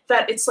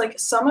 that it's like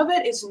some of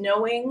it is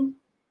knowing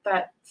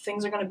that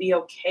things are going to be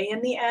okay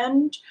in the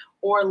end,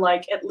 or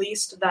like at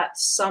least that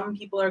some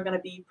people are going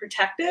to be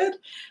protected.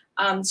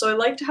 So I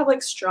like to have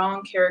like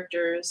strong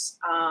characters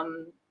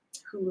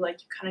who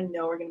like you kind of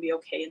know are going to be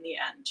okay in the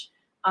end.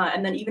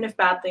 And then even if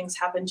bad things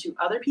happen to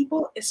other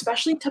people,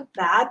 especially to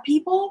bad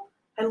people,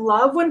 I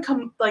love when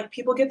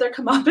people get their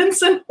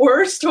comeuppance in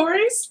horror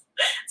stories.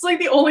 It's like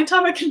the only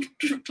time I can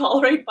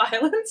tolerate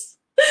violence.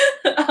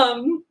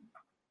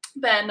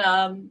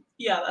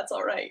 Yeah, that's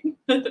all right.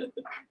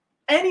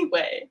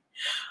 Anyway,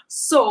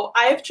 so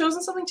I have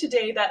chosen something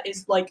today that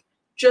is like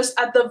just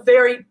at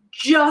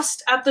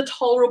the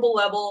tolerable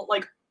level,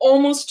 like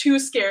almost too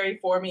scary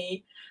for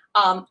me.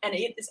 And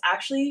it is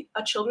actually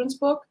a children's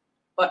book,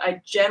 but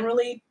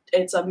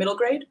it's a middle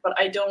grade, but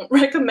I don't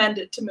recommend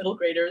it to middle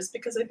graders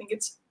because I think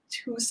it's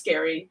too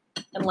scary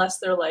unless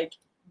they're like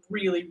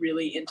really,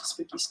 really into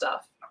spooky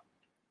stuff.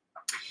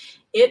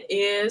 It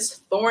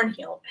is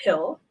Thornhill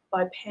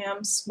by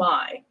Pam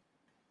Smyth.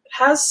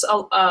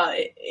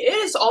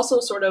 It is also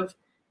sort of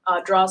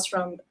draws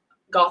from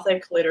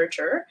Gothic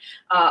literature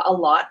a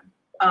lot,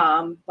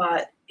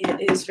 but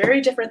it is very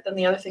different than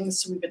the other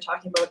things we've been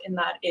talking about in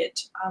that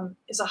it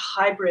is a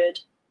hybrid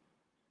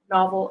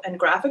novel and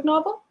graphic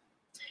novel.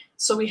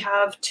 So we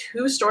have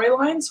two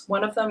storylines.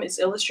 One of them is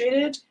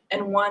illustrated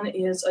and one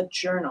is a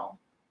journal.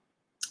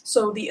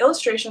 So the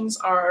illustrations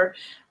are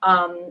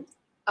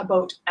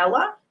about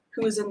Ella,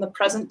 who is in the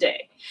present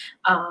day.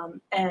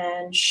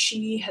 And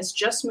she has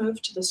just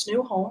moved to this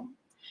new home,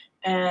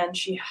 and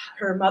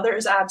her mother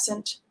is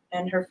absent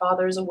and her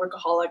father is a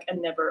workaholic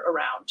and never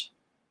around.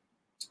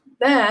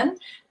 Then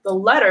the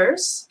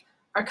letters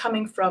are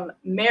coming from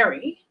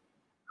Mary,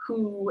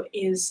 who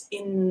is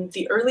in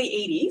the early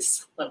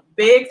 80s, a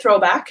big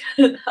throwback.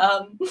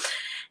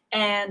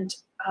 And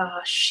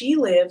she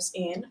lives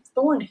in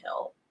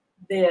Thornhill,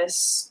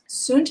 this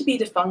soon-to-be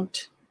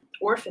defunct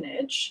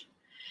orphanage.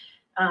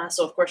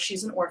 So of course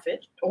she's an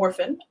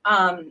orphan.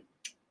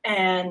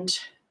 And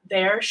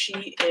there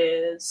she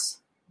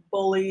is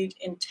bullied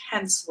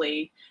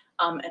intensely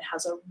and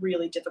has a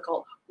really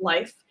difficult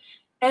life,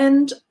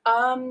 and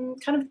kind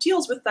of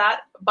deals with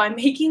that by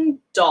making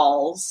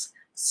dolls.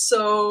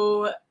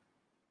 So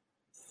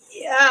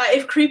yeah,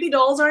 if creepy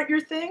dolls aren't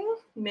your thing,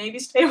 maybe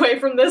stay away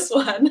from this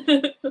one.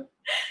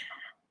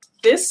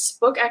 This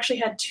book actually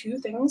had two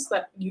things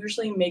that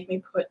usually make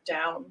me put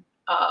down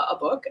a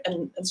book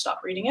and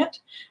stop reading it.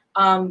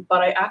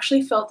 But I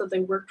actually felt that they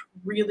worked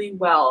really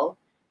well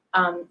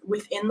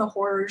within the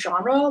horror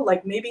genre.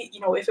 Like maybe, you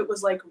know, if it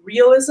was like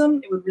realism,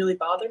 it would really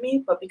bother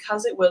me. But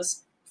because it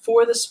was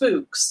for the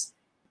spooks,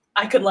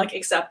 I could like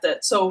accept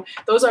it. So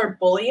those are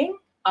bullying,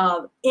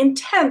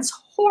 intense,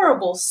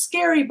 horrible,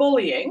 scary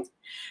bullying.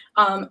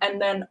 And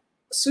then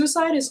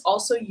suicide is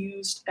also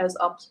used as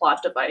a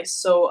plot device.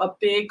 So a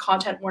big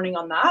content warning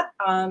on that,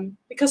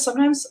 because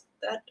sometimes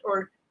that,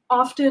 or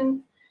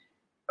often,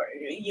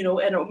 you know,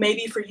 and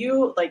maybe for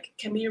you, like,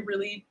 can be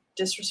really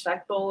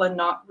disrespectful and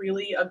not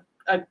really a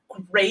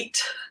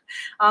great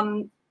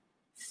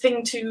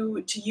thing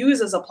to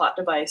use as a plot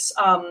device.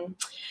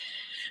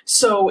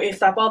 So if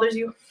that bothers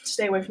you,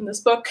 stay away from this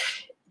book.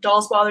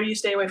 Dolls bother you,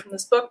 stay away from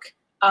this book.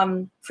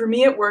 For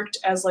me, it worked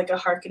as like a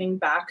harkening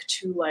back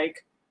to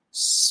like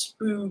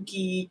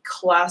spooky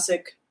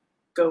classic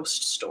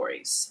ghost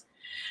stories.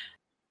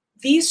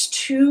 These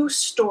two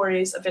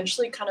stories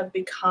eventually kind of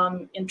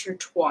become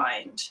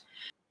intertwined.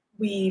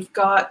 We've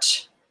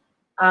got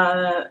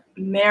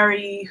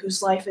Mary,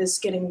 whose life is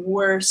getting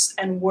worse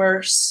and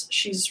worse.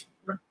 She's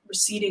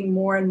receding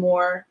more and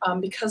more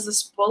because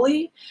this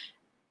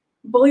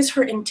bullies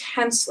her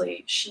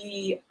intensely.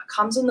 She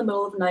comes in the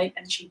middle of the night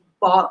and she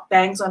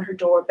bangs on her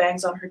door,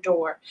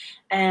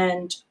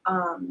 and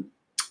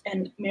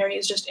Mary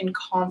is just in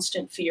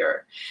constant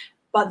fear.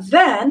 But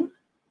then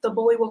the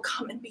bully will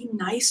come and be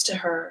nice to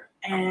her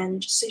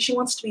and say she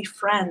wants to be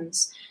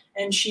friends.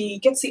 And she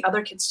gets the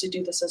other kids to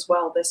do this as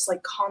well, this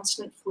like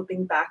constant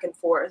flipping back and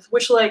forth,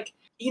 which, like,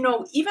 you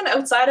know, even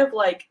outside of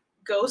like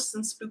ghosts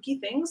and spooky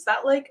things,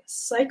 that like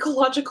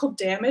psychological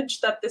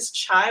damage that this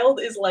child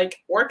is like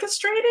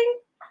orchestrating,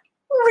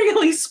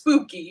 really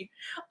spooky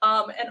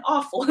and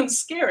awful and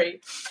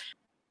scary.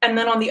 And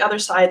then on the other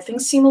side,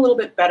 things seem a little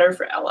bit better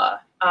for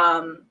Ella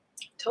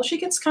till she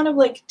gets kind of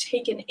like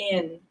taken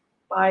in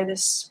by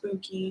this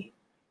spooky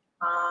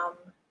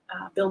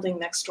building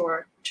next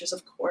door, which is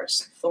of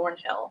course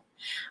Thornhill,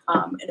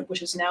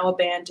 which is now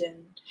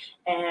abandoned.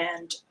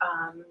 And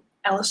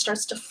Ella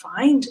starts to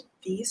find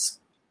these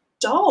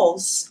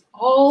dolls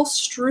all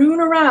strewn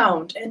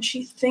around, and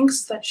she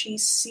thinks that she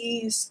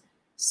sees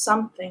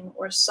something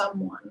or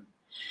someone.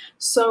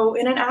 So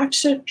in an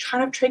act to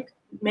kind of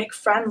make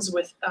friends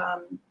with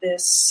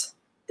this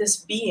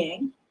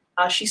being,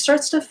 she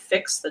starts to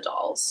fix the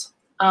dolls.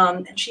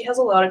 And she has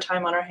a lot of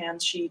time on her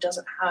hands. She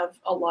doesn't have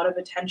a lot of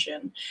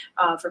attention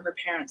from her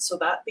parents, so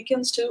that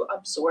begins to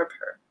absorb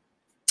her.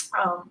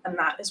 And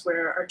that is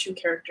where our two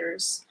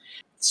characters'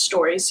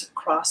 stories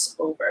cross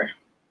over.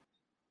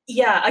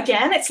 Yeah,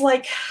 again, it's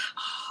like,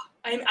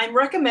 I'm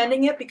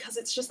recommending it because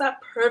it's just that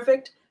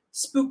perfect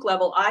spook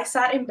level. I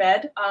sat in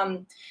bed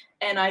and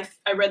I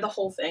read the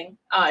whole thing.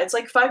 It's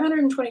like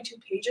 522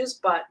 pages,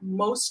 but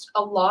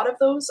a lot of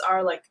those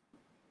are like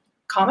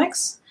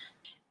comics.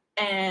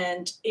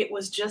 And it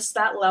was just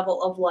that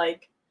level of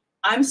like,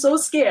 I'm so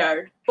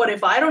scared, but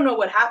if I don't know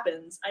what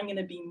happens, I'm going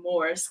to be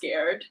more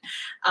scared.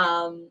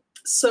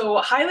 So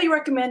highly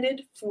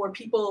recommended for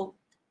people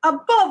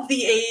above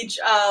the age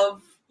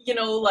of,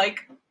 like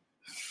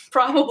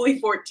probably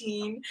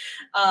 14.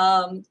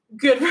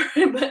 Good for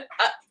him.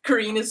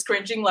 Corrine is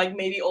cringing, like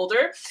maybe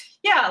older.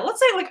 Yeah, let's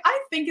say like, I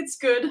think it's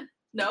good.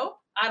 No,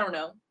 I don't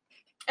know.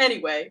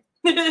 Anyway.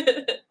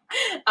 It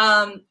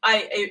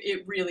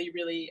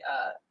really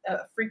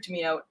freaked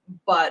me out,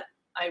 but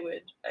I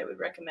would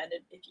recommend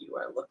it if you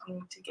are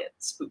looking to get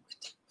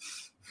spooked.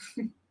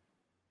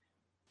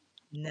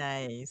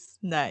 Nice.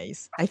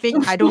 I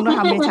think I don't know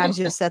how many times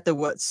you said the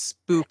word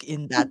spook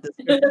in that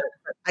description.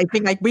 But I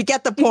think like we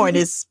get the point.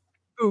 Is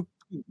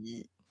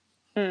spooky,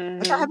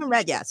 which I haven't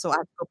read yet, so I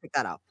have to go pick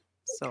that up.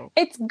 So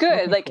it's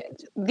good. Like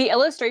the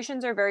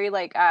illustrations are very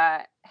like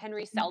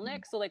Henry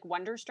Selnick, so like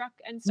Wonderstruck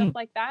and stuff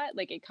like that.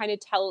 Like it kind of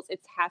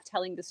it's half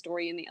telling the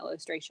story in the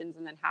illustrations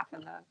and then half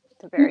in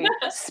the very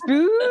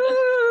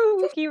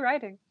spooky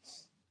writing.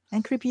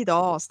 And creepy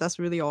dolls. That's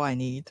really all I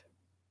need.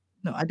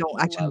 No, I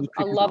don't actually.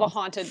 I love a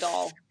haunted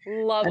doll.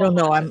 I don't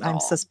know. I'm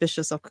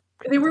suspicious of.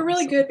 They were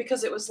really good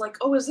because it was like,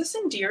 oh, is this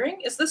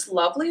endearing? Is this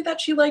lovely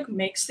that she like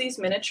makes these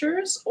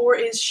miniatures, or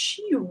is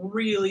she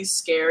really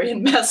scary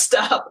and messed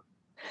up?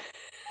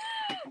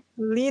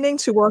 Leaning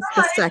towards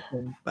the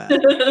second, but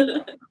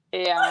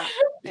yeah.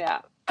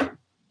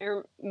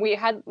 We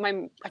had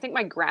I think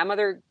my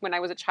grandmother, when I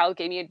was a child,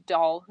 gave me a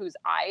doll whose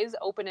eyes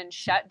open and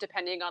shut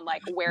depending on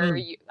like where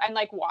you and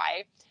like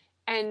why.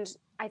 And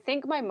I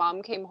think my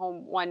mom came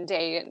home one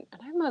day and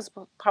I was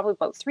probably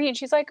about 3, and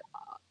she's like,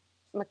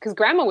 because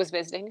grandma was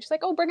visiting, she's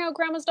like, oh, bring out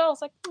grandma's doll.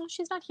 It's like, oh,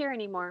 she's not here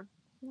anymore.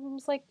 And I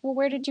was like, well,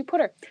 where did you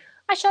put her?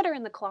 I shut her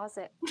in the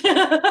closet. You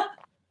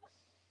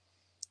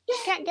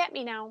can't get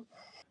me now.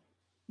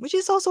 Which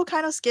is also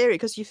kind of scary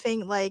because you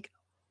think like,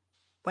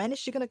 when is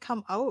she gonna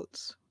come out?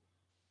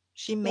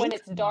 When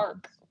it's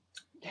dark.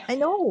 I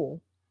know.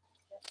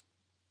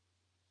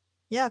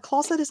 Yeah,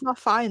 closet is not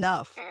far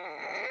enough.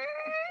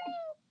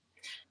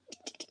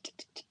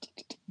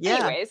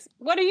 Yeah. Anyways,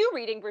 what are you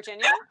reading,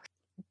 Virginia?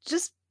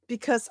 Just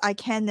because I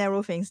can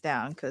narrow things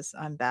down because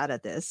I'm bad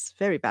at this,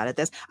 very bad at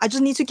this. I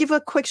just need to give a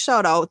quick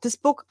shout out. This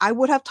book, I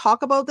would have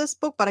talked about this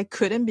book, but I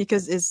couldn't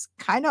because it's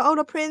kind of out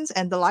of print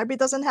and the library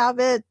doesn't have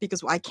it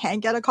because I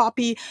can't get a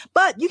copy.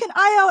 But you can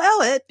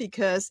ILL it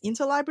because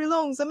interlibrary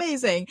loan is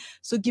amazing.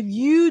 So if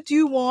you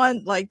do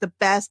want like the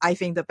best, I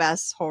think the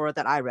best horror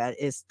that I read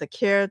is The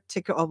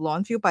Caretaker of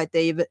Longview by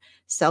David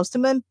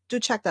Selzman. Do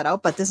check that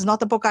out. But this is not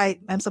the book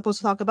I am supposed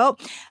to talk about.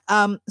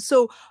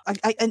 So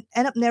I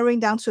end up narrowing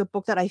down to a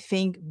book that I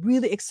think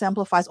really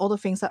exemplifies all the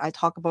things that I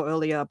talked about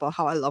earlier about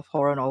how I love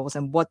horror novels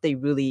and what they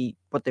really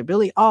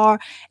are.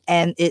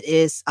 And it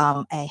is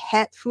A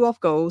Head Full of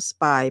Ghosts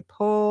by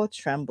Paul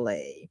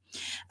Tremblay.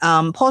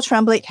 Paul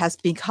Tremblay has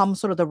become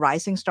sort of the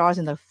rising stars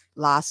in the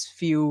last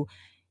few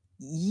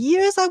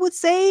years, I would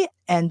say.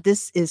 And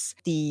this is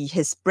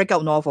his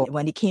breakout novel.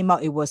 When it came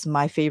out, it was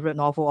my favorite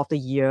novel of the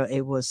year.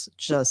 It was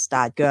just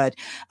that good.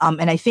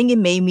 And I think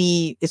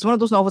it's one of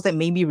those novels that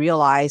made me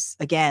realize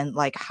again,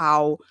 like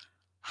how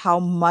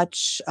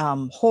much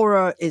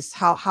horror is,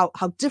 how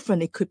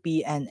different it could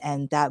be,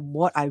 and that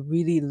what I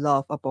really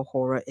love about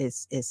horror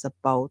is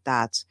about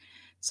that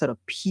sort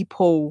of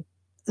people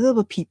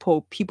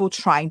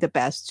trying their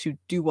best to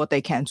do what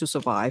they can to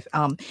survive.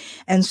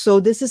 And so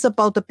this is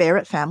about the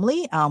Barrett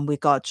family. We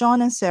got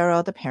John and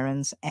Sarah, the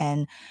parents,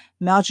 and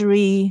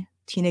Marjorie,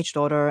 teenage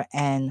daughter,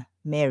 and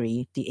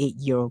Mary, the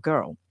 8-year-old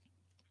girl.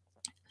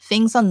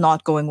 Things are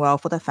not going well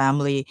for the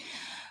family.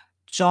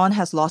 John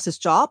has lost his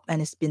job,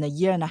 and it's been 1.5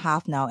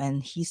 years now,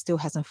 and he still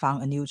hasn't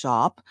found a new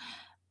job.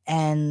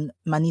 And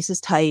money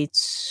is tight.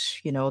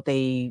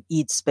 They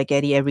eat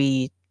spaghetti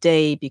every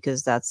day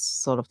because that's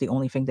sort of the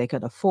only thing they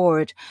could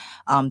afford.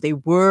 They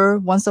were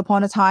once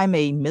upon a time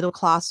a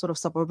middle-class sort of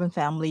suburban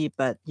family,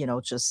 but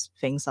just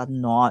things are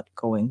not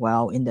going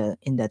well in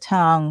the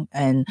town,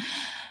 and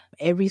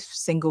every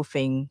single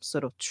thing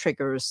sort of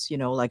triggers,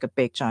 like a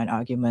big giant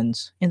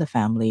argument in the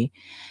family.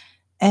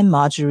 And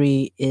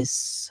Marjorie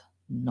is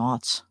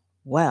not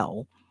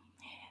well.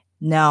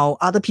 Now,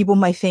 other people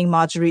might think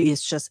Marjorie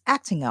is just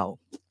acting out.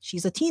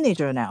 She's a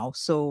teenager now,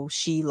 so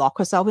she locked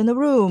herself in the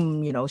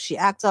room. She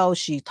acts out,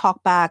 she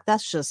talk back.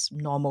 That's just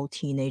normal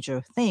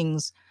teenager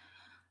things.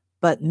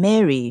 But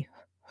Mary,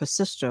 her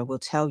sister, will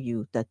tell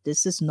you that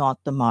this is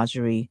not the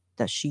Marjorie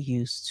that she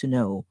used to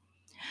know.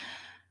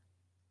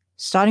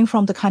 Starting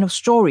from the kind of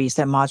stories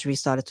that Marjorie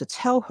started to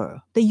tell her.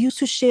 They used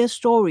to share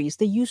stories.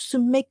 They used to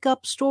make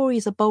up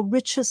stories about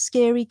Richard's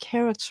scary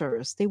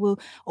characters. They will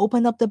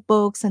open up the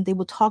books and they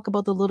will talk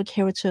about the little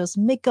characters,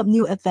 make up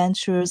new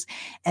adventures,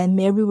 and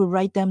Mary will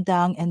write them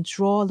down and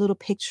draw little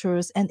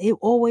pictures, and it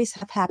always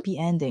have happy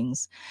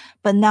endings.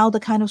 But now the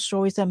kind of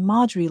stories that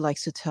Marjorie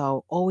likes to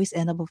tell always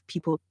end up with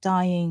people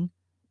dying,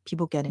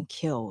 people getting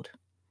killed.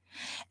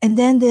 And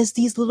then there's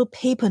these little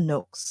paper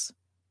notes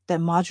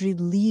that Marjorie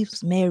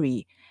leaves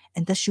Mary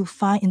and that she'll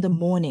find in the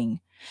morning.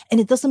 And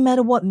it doesn't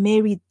matter what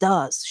Mary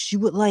does. She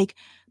would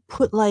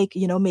put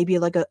maybe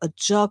like a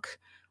jug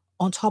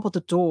on top of the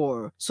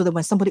door so that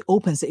when somebody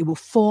opens it, it will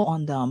fall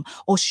on them.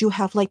 Or she'll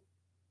have like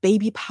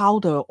baby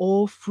powder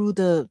all through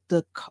the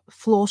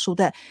floor so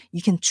that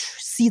you can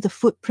see the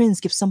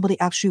footprints if somebody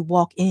actually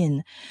walk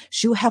in.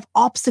 She'll have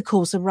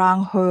obstacles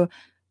around her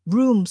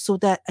room so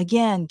that,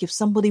 again, if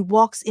somebody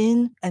walks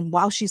in and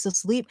while she's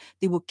asleep,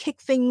 they will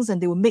kick things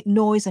and they will make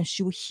noise and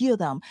she will hear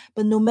them.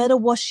 But no matter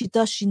what she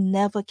does, she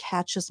never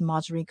catches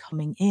Marjorie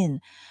coming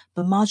in.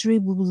 But Marjorie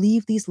will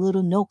leave these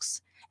little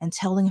notes and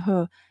telling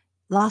her,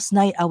 last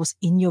night I was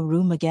in your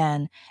room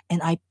again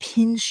and I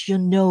pinched your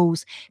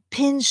nose,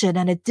 pinched it,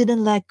 and I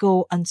didn't let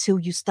go until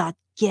you start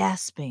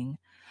gasping.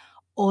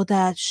 Or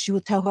that she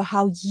would tell her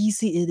how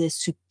easy it is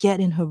to get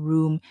in her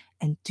room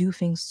and do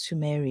things to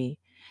Mary.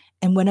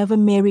 And whenever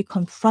Mary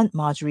confront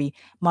Marjorie,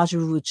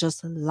 Marjorie would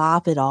just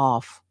laugh it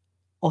off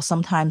or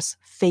sometimes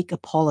fake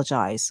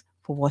apologize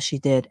for what she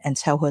did and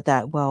tell her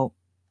that, well,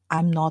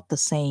 I'm not the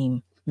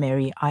same,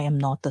 Mary. I am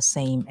not the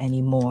same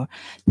anymore.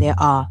 There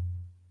are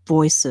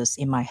voices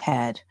in my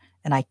head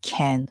and I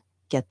can't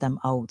get them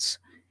out.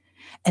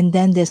 And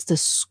then there's the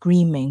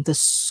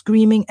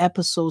screaming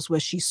episodes where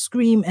she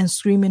scream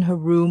in her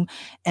room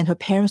and her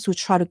parents would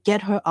try to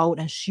get her out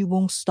and she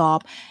won't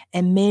stop.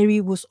 And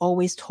Mary was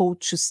always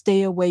told to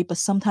stay away, but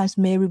sometimes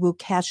Mary will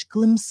catch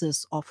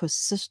glimpses of her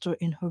sister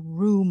in her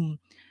room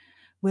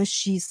where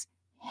she's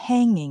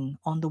hanging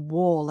on the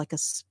wall like a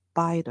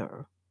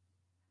spider.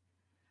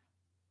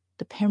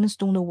 The parents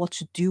don't know what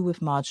to do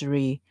with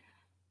Marjorie.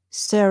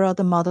 Sarah,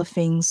 the mother,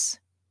 thinks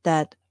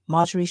that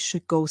Marjorie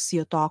should go see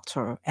a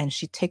doctor, and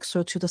she takes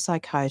her to the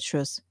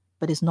psychiatrist,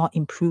 but is not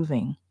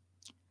improving.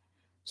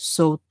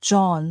 So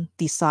John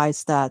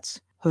decides that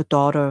her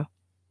daughter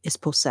is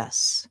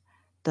possessed,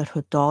 that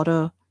her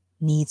daughter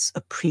needs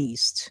a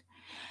priest.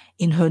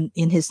 In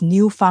his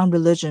newfound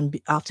religion,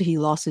 after he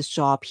lost his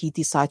job, he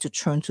decided to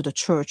turn to the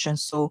church, and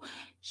so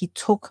he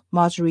took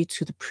Marjorie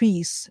to the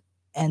priest,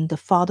 and the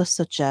father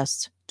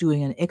suggests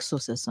doing an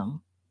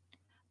exorcism.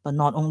 But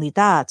not only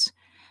that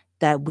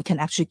we can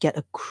actually get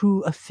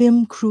a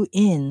film crew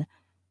in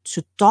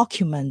to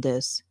document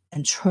this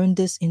and turn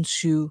this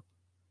into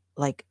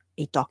like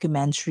a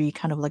documentary,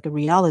 kind of like a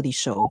reality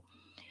show.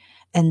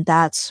 And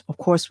that, of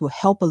course, will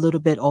help a little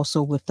bit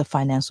also with the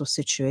financial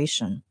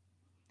situation.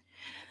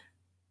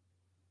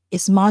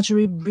 Is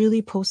Marjorie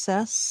really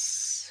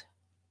possessed?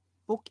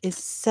 Book is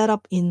set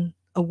up in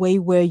a way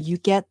where you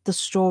get the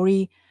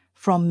story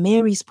from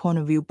Mary's point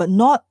of view, but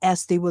not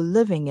as they were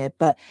living it,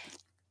 but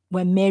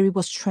when Mary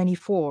was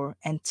 24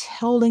 and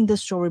telling the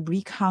story,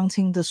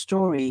 recounting the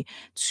story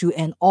to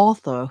an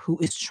author who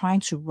is trying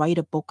to write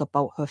a book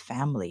about her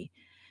family.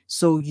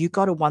 So you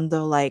got to wonder,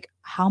 like,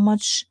 how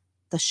much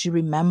does she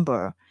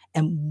remember?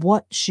 And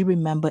what she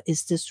remember,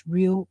 is this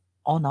real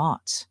or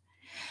not?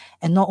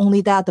 And not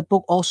only that, the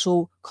book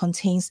also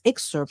contains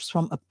excerpts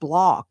from a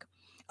blog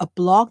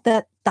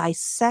that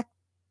dissects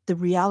the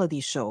reality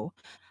show,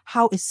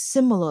 how it's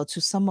similar to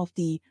some of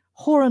the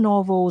horror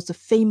novels, the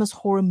famous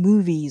horror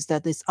movies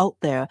that is out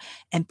there,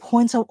 and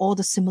point out all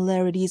the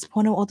similarities,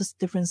 point out all the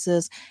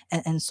differences,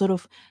 and sort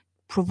of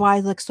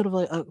provide like sort of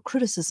a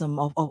criticism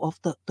of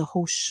the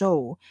whole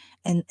show.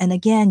 And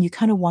again, you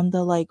kind of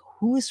wonder, like,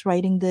 who is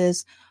writing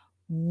this?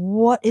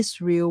 What is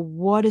real?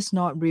 What is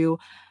not real?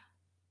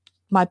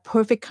 My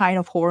perfect kind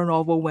of horror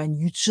novel when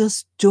you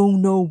just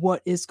don't know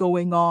what is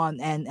going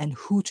on and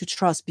who to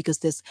trust, because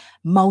there's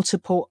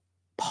multiple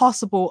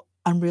possible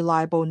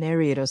unreliable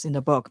narrators in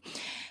the book.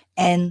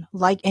 And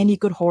like any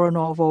good horror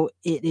novel,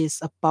 it is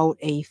about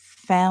a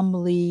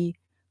family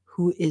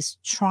who is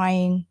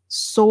trying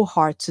so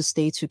hard to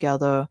stay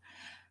together,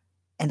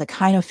 and the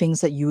kind of things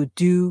that you would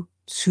do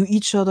to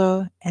each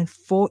other and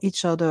for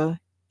each other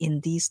in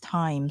these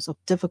times of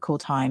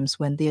difficult times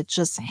when they're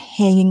just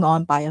hanging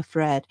on by a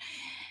thread.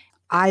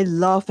 I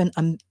love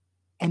an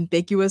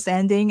ambiguous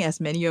ending, as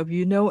many of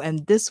you know,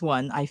 and this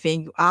one, I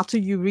think after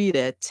you read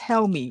it,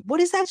 tell me what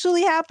has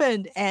actually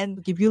happened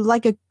and give you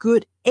like a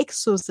good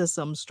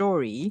exorcism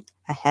story,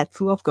 A Head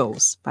Full of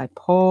Ghosts by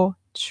Paul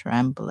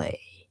Tremblay.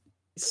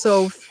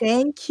 So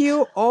thank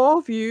you, all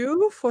of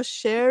you, for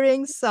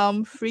sharing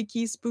some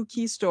freaky,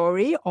 spooky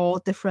story, all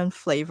different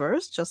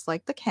flavors, just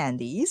like the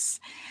candies.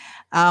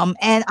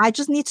 And I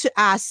just need to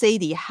ask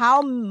Sadie,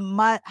 how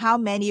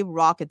many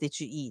rocket did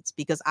you eat?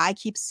 Because I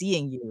keep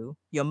seeing you.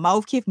 Your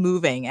mouth keeps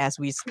moving as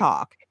we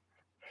talk.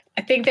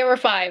 I think there were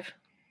 4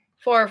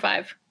 or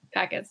 5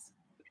 packets.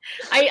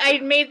 I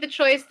made the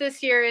choice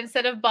this year,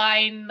 instead of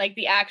buying like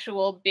the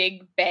actual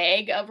big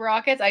bag of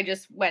rockets, I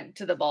just went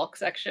to the bulk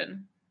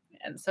section.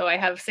 And so I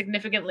have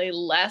significantly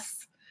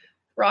less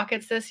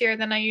rockets this year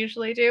than I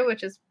usually do,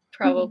 which is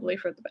probably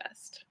for the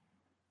best.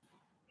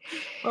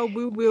 Well,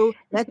 we will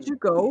let you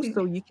go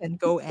so you can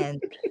go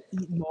and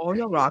eat more of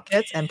your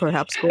rockets and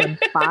perhaps go and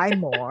buy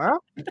more.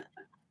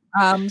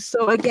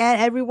 So again,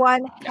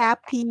 everyone,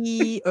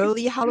 happy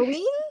early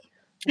Halloween.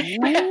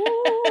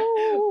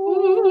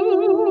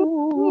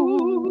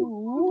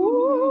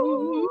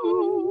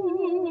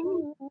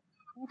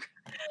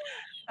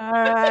 All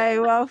right.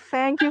 Well,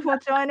 thank you for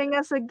joining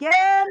us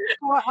again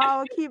for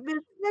our Keep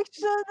It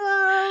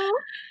Fictional.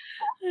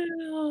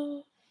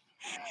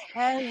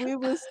 And we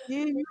will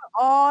see you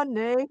all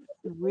next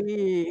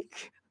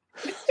week.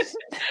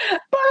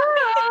 Bye.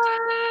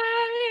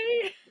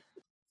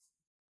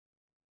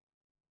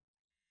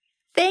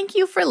 Thank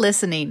you for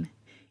listening.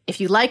 If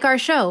you like our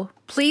show,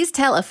 please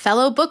tell a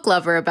fellow book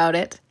lover about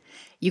it.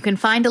 You can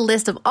find a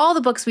list of all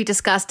the books we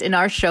discussed in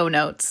our show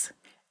notes.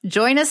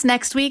 Join us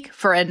next week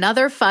for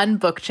another fun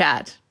book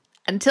chat.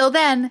 Until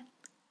then,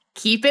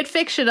 keep it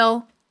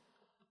fictional.